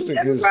mean, the music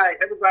is.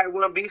 Everybody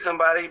want to be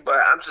somebody, but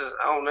I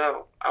don't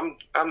know.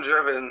 I'm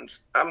driven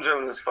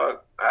as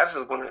fuck. That's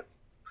just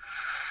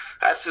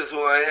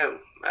who I am.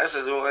 That's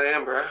just who I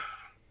am, bro.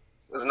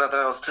 There's nothing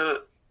else to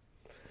it.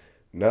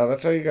 No,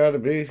 that's how you got to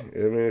be. I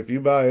mean, if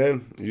you buy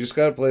in, you just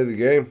got to play the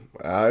game.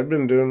 I've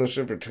been doing this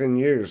shit for 10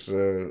 years,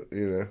 so,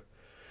 you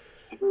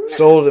know.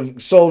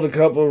 Sold a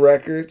couple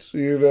records,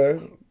 you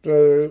know.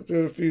 Did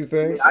a few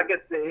things. I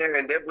get sit here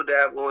and dibble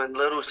dabble in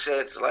little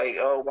shits like,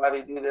 oh, why do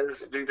you do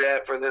this, do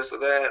that for this or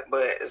that?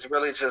 But it's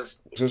really just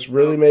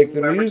really make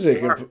the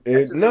music.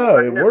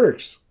 It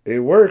works. It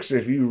works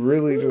if you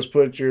really just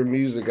put your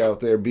music out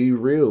there. Be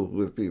real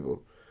with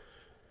people.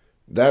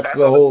 That's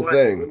the whole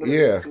thing.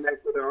 Yeah.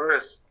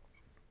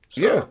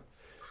 So. Yeah.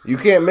 You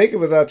can't make it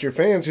without your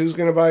fans. Who's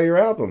going to buy your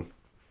album?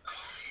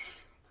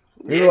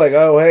 You're like,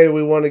 oh, hey,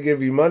 we want to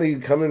give you money.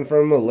 Coming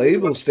from a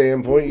label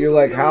standpoint, you're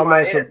like, how am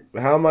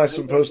I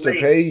supposed to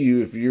pay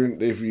you if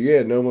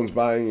no one's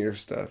buying your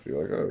stuff?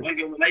 You're like, oh. You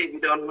can relate if you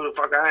don't know who the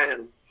fuck I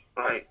am.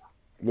 Like,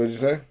 what'd you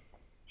say?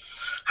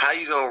 How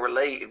you gonna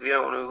relate if you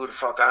don't know who the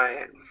fuck I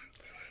am?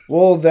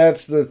 Well,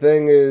 that's the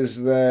thing,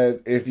 is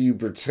that if you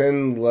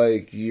pretend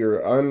like you're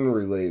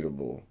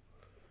unrelatable,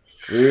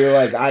 you're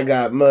like, I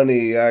got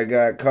money, I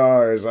got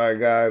cars, I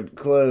got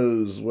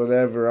clothes,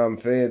 whatever, I'm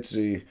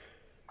fancy.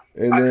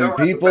 And then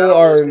people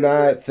are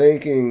not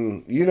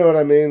thinking, you know what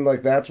I mean?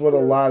 Like, that's what a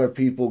lot of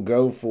people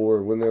go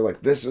for when they're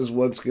like, this is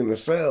what's going to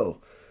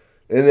sell.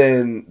 And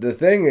then the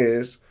thing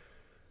is,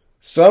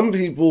 some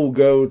people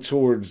go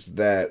towards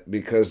that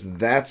because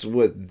that's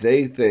what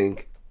they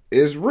think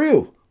is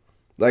real.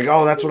 Like,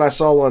 oh, that's what I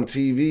saw on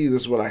TV.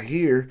 This is what I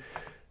hear.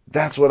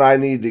 That's what I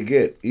need to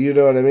get. You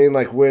know what I mean?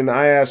 Like, when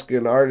I ask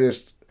an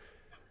artist,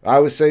 I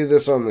always say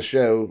this on the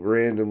show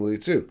randomly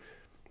too.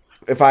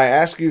 If I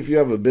ask you if you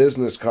have a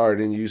business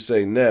card and you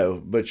say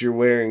no, but you're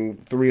wearing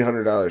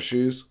 $300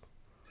 shoes,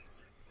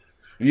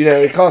 you know,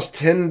 it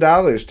costs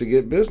 $10 to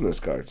get business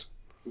cards.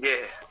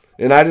 Yeah.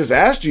 And I just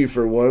asked you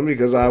for one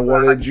because I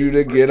wanted you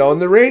to get on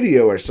the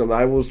radio or something.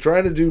 I was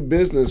trying to do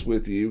business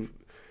with you,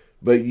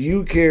 but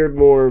you cared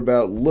more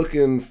about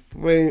looking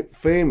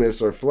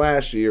famous or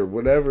flashy or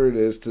whatever it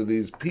is to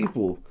these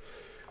people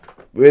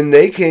when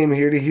they came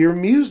here to hear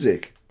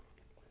music.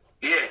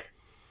 Yeah.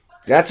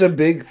 That's a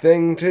big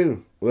thing,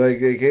 too.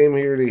 Like, they came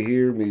here to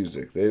hear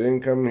music. They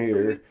didn't come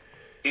here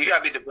You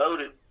gotta be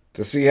devoted.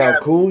 to see how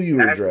cool you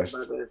were dressed.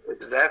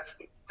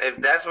 If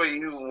that's what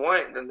you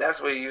want, then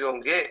that's what you're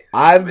gonna get.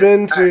 I've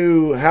been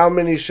to, how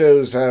many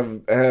shows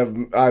have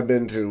I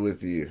been to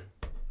with you?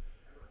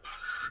 I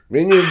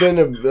mean, you've been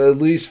to at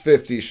least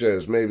 50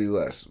 shows, maybe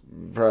less,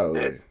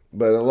 probably,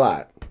 but a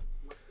lot.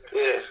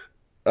 Yeah.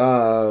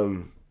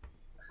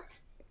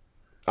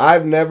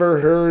 I've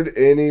never heard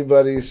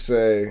anybody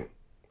say,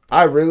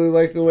 I really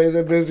like the way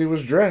that Busy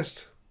was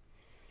dressed.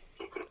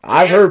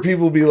 I've heard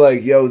people be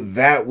like, yo,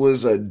 that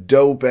was a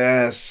dope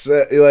ass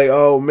set. Like,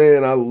 oh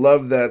man, I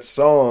love that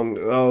song.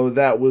 Oh,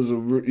 that was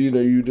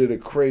you did a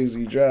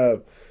crazy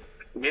job.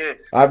 Yeah.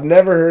 I've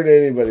never heard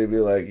anybody be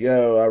like,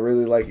 yo, I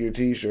really like your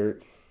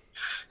t-shirt.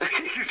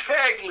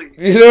 Exactly.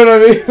 You know what I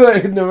mean?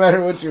 Like, no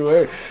matter what you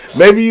wear.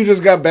 Maybe you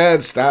just got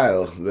bad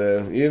style,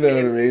 though. You know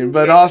what I mean?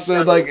 But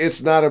also, like,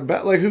 it's not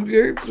about, like, who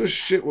gives a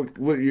shit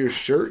what your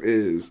shirt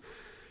is?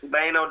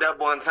 But ain't no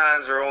double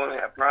entendre on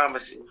it, I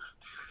promise you.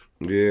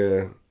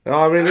 Yeah.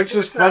 I mean, it's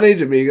just funny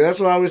to me. That's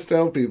what I always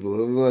tell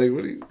people. I'm like,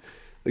 what do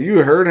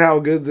you heard how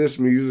good this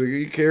music?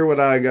 You care what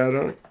I got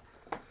on?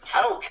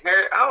 I don't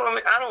care.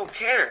 I don't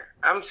care.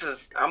 I'm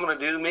gonna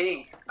do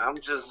me.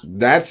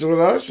 That's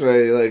what I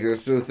say. Like,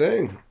 it's the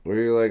thing where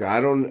you're like,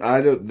 I don't.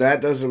 That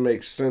doesn't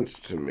make sense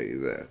to me.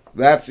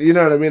 That's you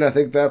know what I mean. I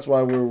think that's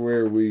why we're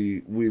where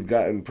we've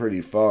gotten pretty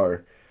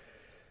far.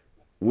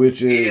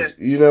 Which is,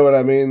 you know what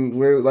I mean?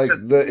 We're like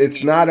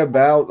it's not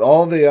about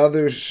all the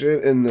other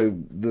shit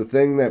and the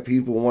thing that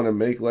people want to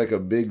make like a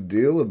big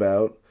deal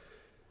about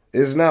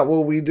is not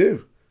what we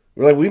do.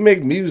 We're like, we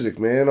make music,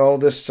 man. All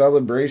this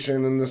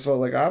celebration and this all,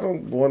 like, I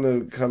don't want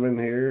to come in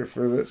here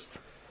for this.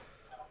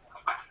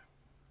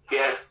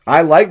 Yeah.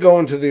 I like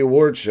going to the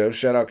award show.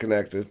 Shout out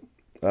Connected.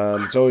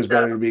 It's always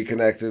better to be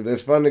connected.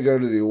 It's fun to go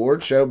to the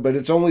award show, but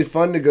it's only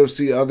fun to go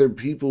see other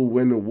people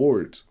win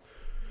awards.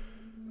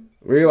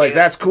 Where you're like,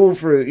 that's cool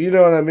for, you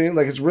know what I mean?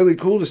 Like, it's really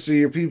cool to see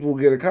your people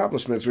get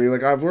accomplishments. Where you're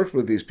like, I've worked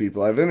with these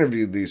people. I've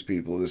interviewed these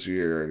people this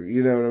year.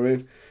 You know what I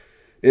mean?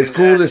 It's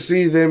cool to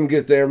see them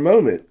get their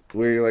moment.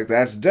 Where you're like,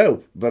 that's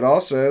dope. But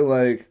also,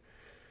 like,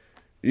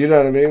 you know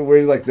what I mean? Where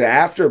you're like, the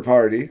after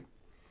party.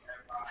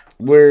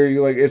 Where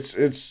you're like,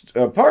 it's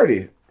a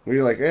party. Where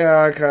you're like,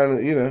 yeah, I kind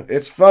of, you know,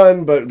 it's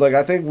fun. But, like,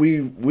 I think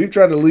we've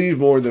tried to leave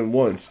more than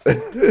once.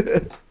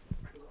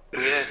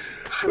 Yeah.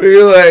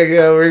 We're like,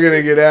 yeah, we're going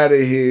to get out of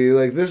here.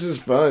 Like, this is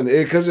fun.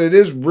 Because it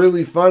is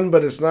really fun,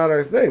 but it's not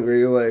our thing. Where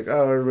you're like,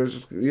 oh, everybody's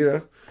just, you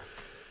know.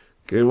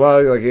 Okay,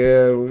 well, you're like,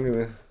 yeah, we're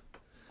going to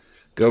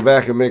go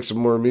back and make some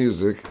more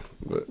music.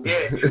 But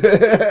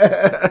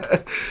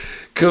Yeah.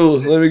 Cool.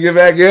 Let me get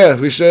back. Yeah,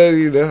 we showed,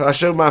 you know, I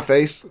showed my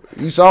face.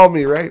 You saw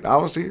me, right? I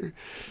was here.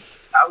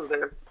 I was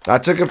there. I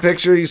took a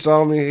picture. You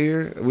saw me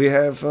here. We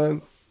had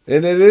fun.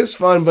 And it is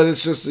fun, but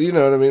it's just, you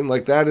know what I mean?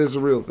 Like, that is a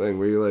real thing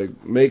where you're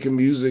like, making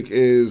music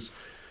is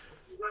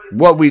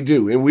what we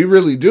do, and we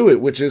really do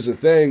it, which is a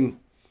thing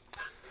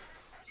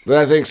that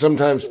I think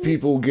sometimes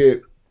people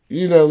get,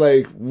 you know,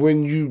 like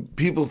when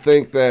people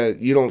think that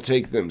you don't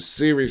take them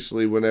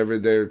seriously whenever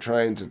they're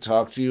trying to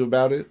talk to you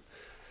about it,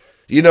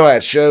 you know,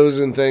 at shows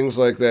and things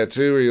like that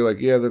too, where you're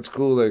like, yeah, that's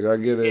cool, like, I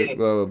get it,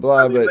 blah, blah,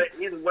 blah, but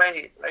either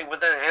way, like,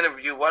 within an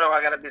interview, why do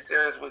I gotta be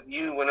serious with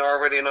you when I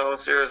already know I'm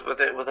serious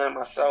within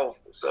myself?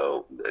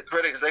 So, the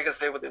critics, they can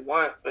say what they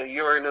want, but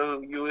you already know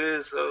who you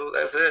is, so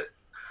that's it.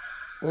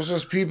 Well, it's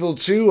just people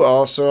too.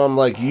 Also, I'm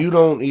like, you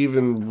don't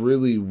even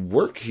really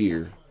work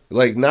here,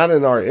 like, not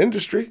in our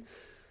industry.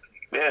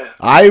 Yeah.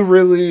 I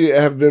really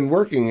have been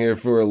working here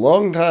for a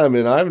long time,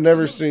 and I've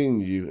never seen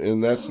you,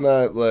 and that's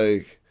not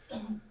like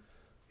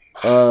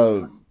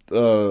over,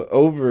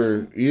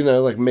 you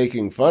know, like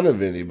making fun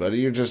of anybody.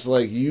 You're just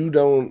like, you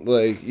don't,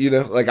 like, you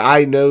know, like,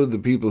 I know the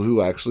people who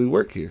actually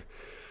work here.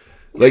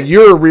 Like,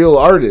 you're a real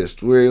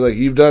artist where, like,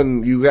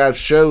 you have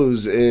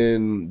shows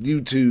and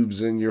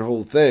YouTubes and your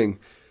whole thing.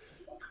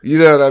 You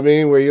know what I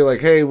mean? Where you're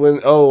like, hey,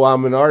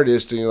 I'm an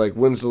artist, and you're like,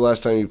 when's the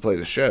last time you played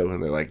a show?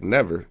 And they're like,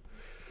 never.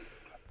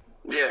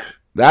 Yeah.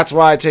 That's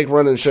why I take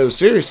running shows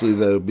seriously,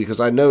 though, because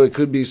I know it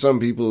could be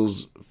some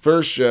people's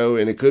first show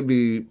and it could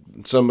be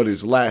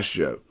somebody's last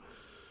show.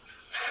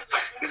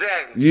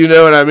 Exactly. You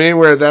know what I mean?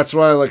 Where that's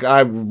why, like,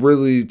 I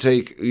really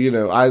take, you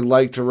know, I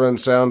like to run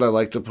sound. I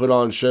like to put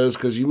on shows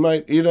because you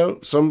might, you know,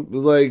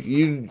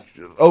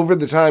 over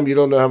the time, you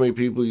don't know how many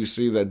people you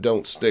see that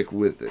don't stick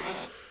with it.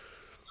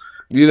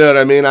 You know what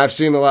I mean? I've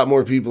seen a lot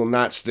more people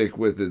not stick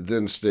with it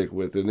than stick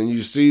with it. And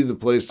you see the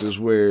places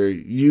where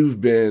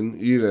you've been,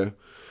 you know,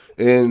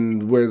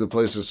 and where the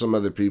places some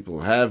other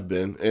people have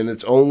been, and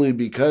it's only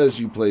because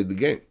you played the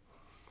game.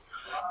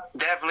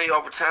 Definitely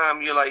over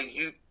time, you're like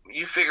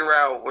you figure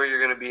out where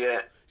you're gonna be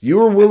at. You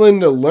were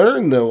willing to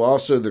learn, though,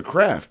 also the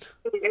craft.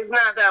 It's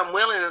not that I'm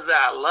willing; it's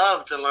that I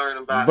love to learn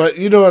about. But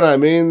you know what I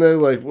mean, though.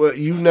 Like, what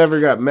you never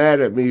got mad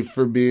at me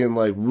for being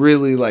like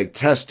really like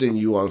testing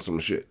you on some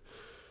shit.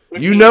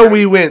 You know,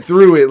 we went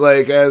through it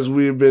like as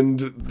we've been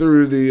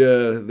through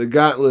the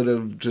gauntlet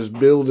of just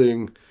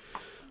building.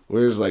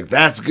 Where it's like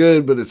that's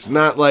good, but it's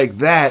not like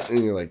that,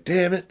 and you're like,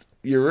 damn it,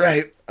 you're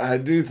right. I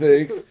do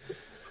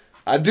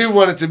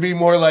want it to be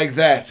more like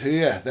that.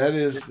 Yeah,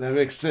 that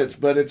makes sense.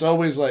 But it's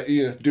always like,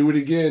 do it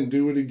again.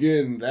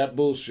 That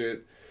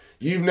bullshit.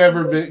 You've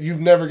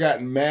never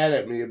gotten mad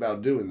at me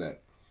about doing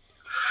that.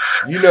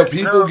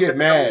 People get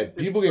mad.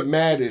 People get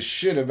mad as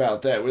shit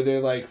about that, where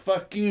they're like,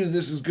 "Fuck you,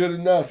 this is good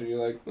enough," and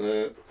you're like,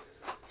 eh.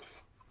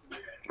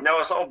 No,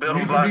 it's all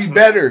building You blocks. could be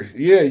better.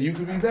 Yeah, you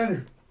could be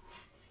better.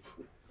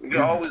 You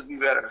can always be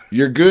better.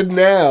 You're good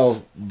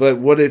now, but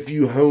what if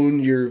you hone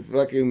your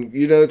fucking?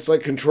 It's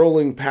like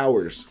controlling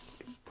powers.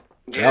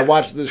 Yeah. I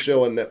watched this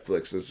show on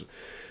Netflix. It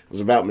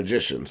was about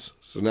magicians.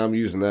 So now I'm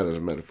using that as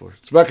a metaphor.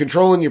 It's about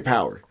controlling your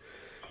power.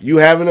 You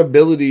have an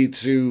ability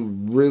to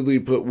really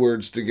put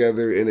words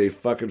together in a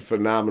fucking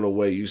phenomenal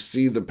way. You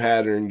see the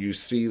pattern. You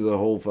see the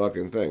whole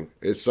fucking thing.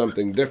 It's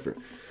something different.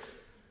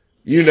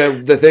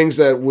 The things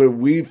that when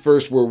we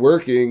first were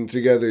working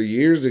together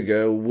years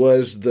ago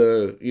was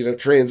the,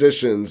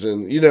 transitions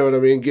and, you know what I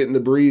mean? Getting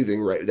the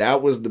breathing right.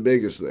 That was the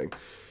biggest thing.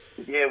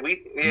 Yeah,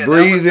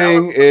 breathing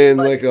that was and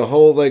like a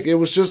whole it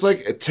was just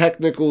like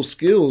technical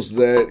skills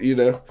that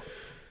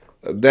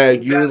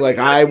that you're like,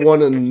 I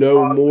want to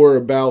know more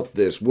about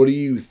this. What do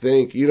you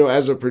think?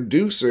 As a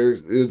producer,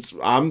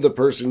 I'm the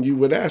person you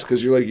would ask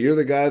because you're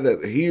the guy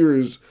that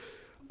hears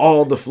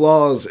all the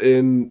flaws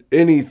in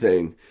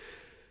anything.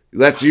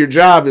 That's your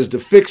job, is to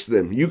fix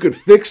them. You could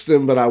fix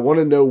them, but I want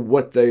to know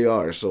what they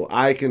are, so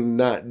I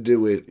cannot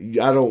do it.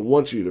 I don't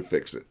want you to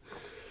fix it.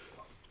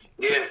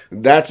 Yeah.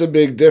 That's a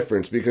big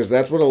difference because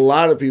that's what a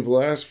lot of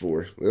people ask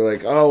for. They're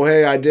like, "Oh,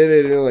 hey, I did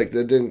it," and they're like,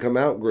 "That didn't come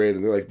out great,"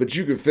 and they're like, "But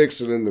you could fix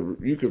it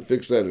you could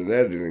fix that in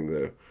editing,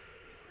 though."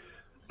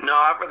 No,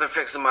 I'd rather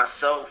fix it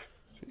myself.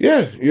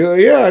 Yeah,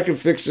 I can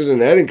fix it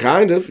in editing,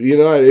 kind of,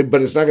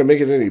 but it's not gonna make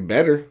it any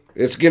better.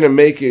 It's gonna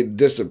make it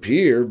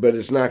disappear, but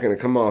it's not gonna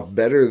come off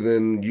better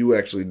than you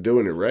actually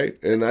doing it right.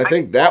 And I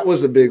think that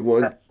was a big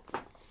one.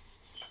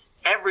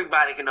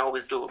 Everybody can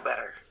always do it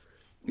better.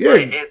 Yeah.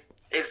 Right?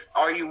 It's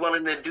are you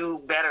willing to do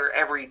better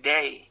every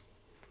day?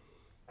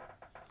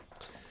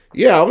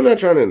 Yeah, I'm not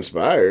trying to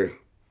inspire.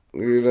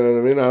 You know what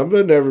I mean?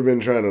 I've never been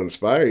trying to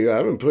inspire you.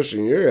 I've been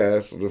pushing your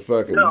ass to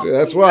fucking.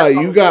 That's why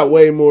you got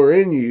way more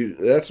in you.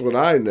 That's what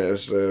I know.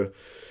 So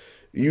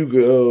you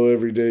go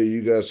every day.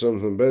 You got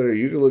something better.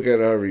 You can look at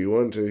it however you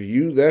want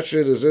to. That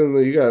shit is in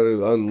there. You got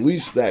to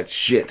unleash that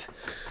shit.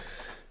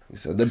 He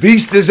said the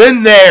beast is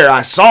in there.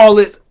 I saw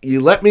it.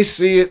 You let me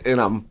see it, and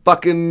I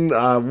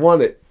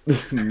want it.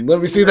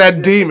 Let me see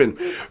that demon.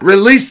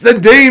 Release the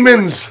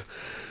demons.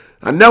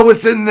 I know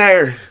it's in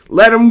there.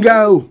 Let them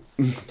go.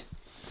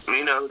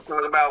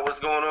 Talk about what's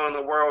going on in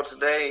the world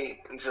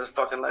today and just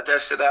fucking let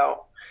that shit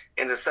out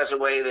in such a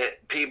way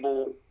that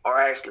people are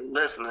actually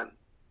listening.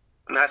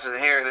 Not just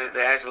hearing it,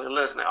 they're actually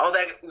listening. Oh,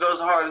 that goes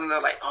hard, and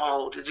they're like,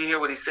 oh, did you hear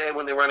what he said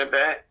when they run it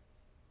back?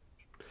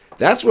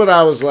 That's what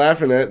I was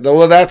laughing at.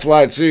 Well, that's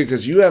why, too,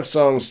 because you have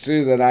songs,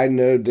 too, that I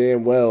know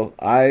damn well.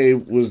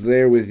 I was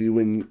there with you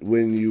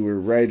when you were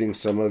writing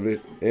some of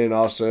it, and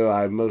also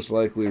I most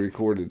likely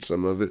recorded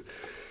some of it.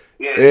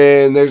 Yeah.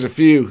 And there's a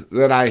few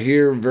that I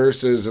hear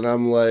verses, and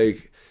I'm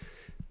like,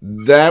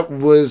 that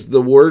was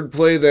the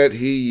wordplay that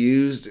he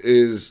used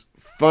is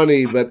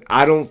funny, but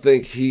I don't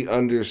think he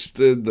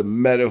understood the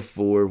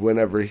metaphor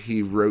whenever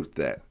he wrote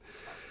that.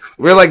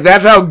 We're like,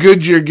 that's how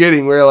good you're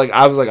getting.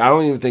 I was like, I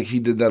don't even think he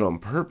did that on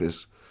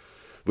purpose.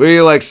 Where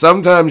you're like,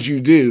 sometimes you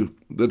do,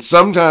 but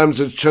sometimes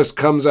it just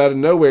comes out of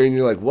nowhere, and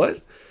you're like,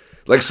 what?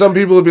 Like, some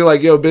people would be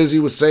like, yo, Busy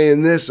was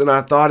saying this, and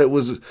I thought it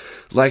was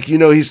like,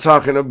 he's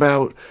talking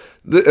about,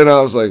 and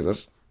I was like,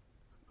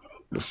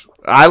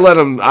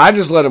 I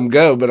just let him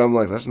go, but I'm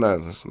like, that's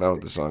not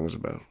what the song is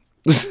about.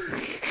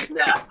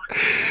 Yeah.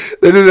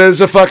 There's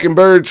a fucking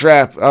bird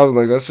trap. I was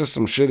like, that's just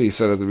some shit he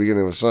said at the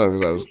beginning of the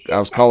song. I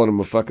was calling him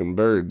a fucking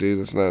bird, dude.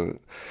 It's not.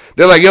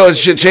 They're like, yo,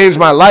 this shit changed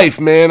my life,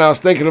 man. I was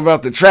thinking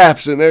about the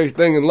traps and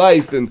everything in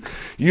life, and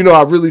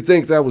I really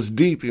think that was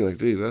deep. You're like,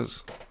 dude,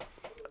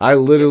 I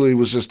literally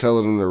was just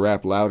telling him to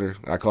rap louder.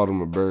 I called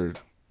him a bird,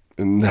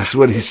 and that's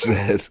what he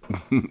said.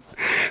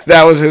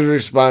 That was his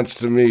response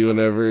to me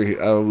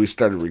whenever we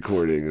started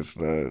recording. It's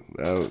not.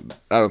 I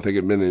don't think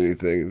it meant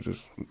anything. It's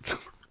just.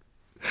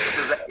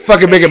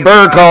 Fucking making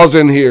bird calls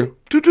in here.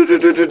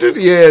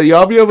 Yeah,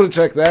 y'all be able to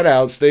check that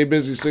out. Stay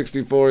Busy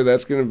 64.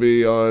 That's going to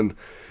be on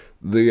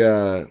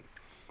the.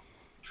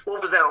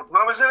 What was that on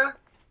Parmesan?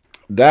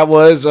 That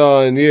was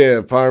on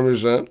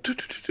Parmesan.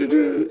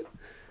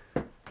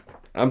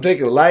 I'm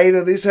taking light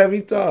of these heavy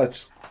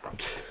thoughts.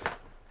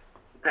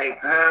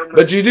 Take time.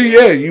 But you do,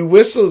 yeah. You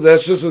whistle.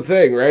 That's just a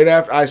thing. Right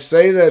after I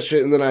say that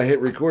shit, and then I hit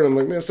record. I'm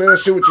like, man, say that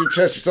shit with your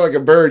chest. You sound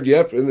like a bird.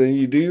 Yep. And then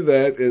you do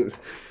that.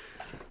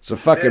 It's a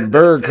fucking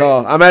bird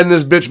call. I'm adding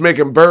this bitch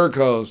making bird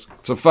calls.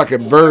 It's a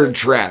fucking bird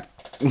trap.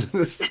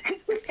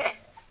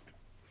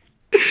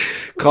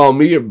 Call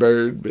me a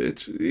bird,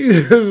 bitch.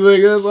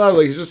 That's why I was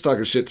like, he's just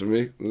talking shit to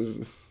me.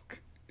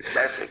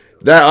 That's it.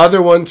 That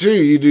other one too.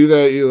 You do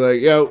that. You're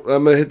like, yo,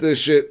 I'm gonna hit this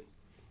shit.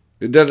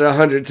 You done it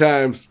 100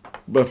 times.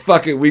 But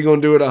fuck it, we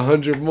gonna do it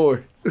 100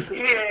 more.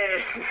 Yeah.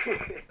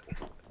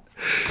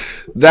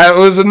 That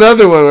was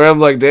another one where I'm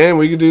like, damn,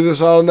 we can do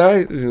this all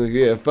night. And you're like,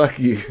 yeah, fuck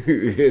you.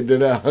 You did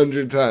it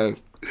 100 times.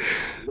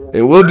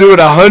 And we'll do it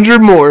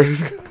 100 more.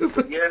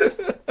 Yeah.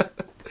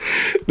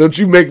 Don't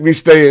you make me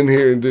stay in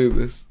here and do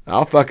this.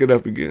 I'll fuck it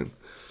up again.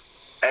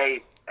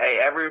 Hey,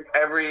 every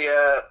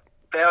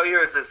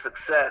failure is a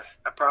success.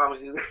 I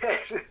promise you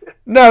that.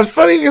 No, it's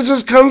funny because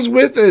this comes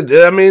with it.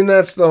 I mean,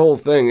 that's the whole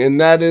thing.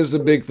 And that is a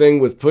big thing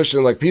with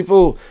pushing. Like,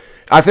 people,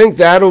 I think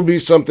that'll be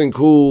something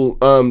cool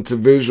to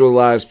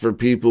visualize for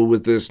people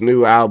with this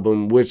new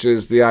album, which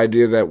is the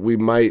idea that we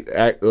might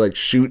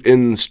shoot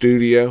in the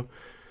studio.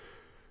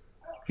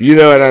 You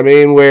know what I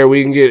mean? Where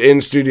we can get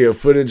in-studio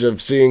footage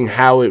of seeing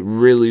how it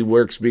really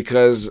works,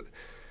 because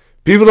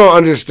people don't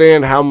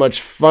understand how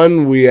much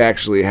fun we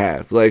actually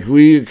have. Like,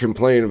 we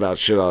complain about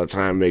shit all the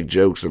time, make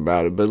jokes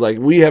about it, but, like,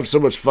 we have so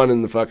much fun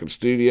in the fucking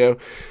studio.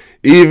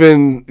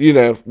 Even,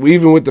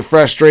 even with the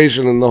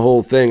frustration and the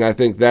whole thing, I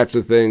think that's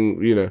a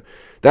thing,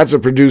 that's a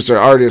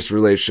producer-artist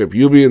relationship.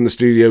 You'll be in the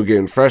studio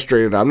getting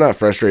frustrated. I'm not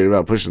frustrated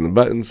about pushing the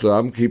buttons, so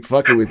I'm keep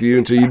fucking with you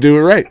until you do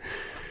it right.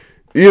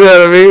 You know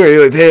what I mean? Where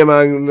you're like, damn,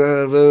 I'm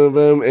boom,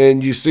 boom.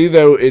 And you see,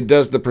 though, it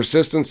does, the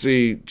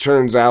persistency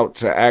turns out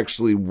to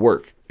actually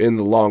work in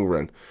the long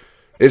run.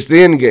 It's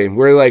the end game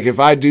where, like,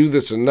 if I do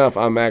this enough,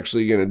 I'm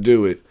actually going to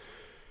do it.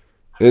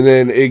 And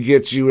then it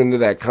gets you into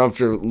that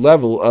comfort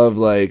level of,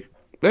 like,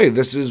 hey,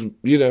 this is,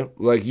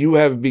 like, you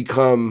have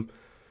become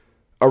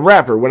a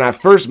rapper. When I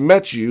first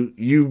met you,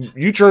 you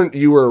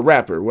were a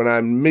rapper. When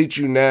I meet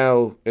you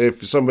now,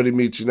 if somebody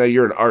meets you now,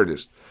 you're an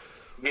artist.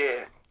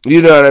 Yeah. You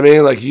know what I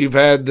mean? Like, you've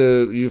had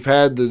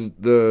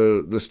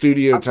the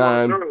studio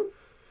time.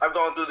 I've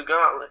gone through the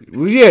gauntlet.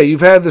 Well, yeah,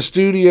 you've had the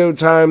studio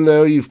time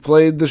though. You've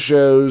played the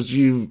shows.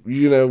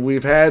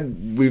 We've had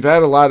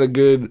a lot of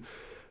good,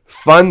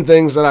 fun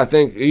things that I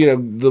think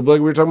like we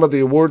were talking about the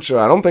award show.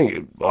 I don't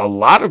think a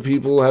lot of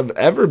people have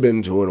ever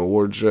been to an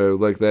award show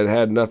like that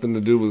had nothing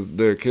to do with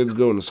their kids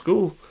going to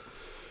school.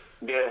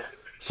 Yeah.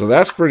 So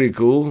that's pretty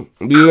cool.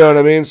 You know what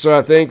I mean? So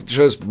I think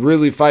just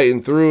really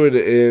fighting through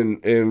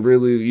it and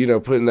really,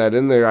 putting that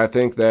in there, I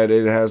think that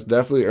it has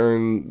definitely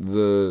earned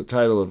the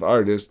title of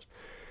artist.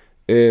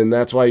 And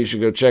that's why you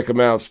should go check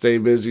them out. Stay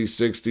Busy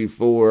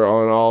 64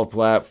 on all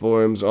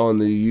platforms, on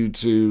the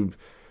YouTube.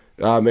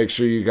 Make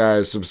sure you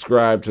guys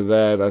subscribe to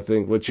that. I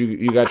think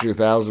you got your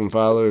 1,000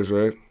 followers,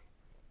 right?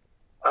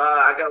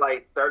 I got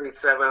like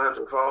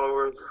 3,700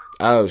 followers.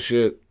 Oh,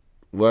 shit.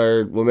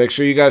 Word. Well, make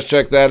sure you guys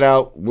check that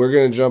out. We're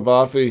going to jump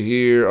off of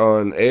here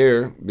on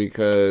air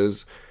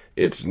because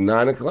it's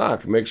 9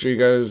 o'clock. Make sure you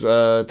guys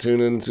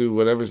tune into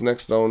whatever's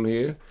next on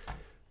here.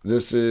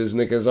 This is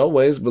Nick, as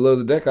always, Below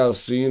the Deck. I'll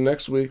see you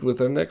next week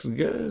with our next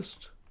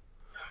guest.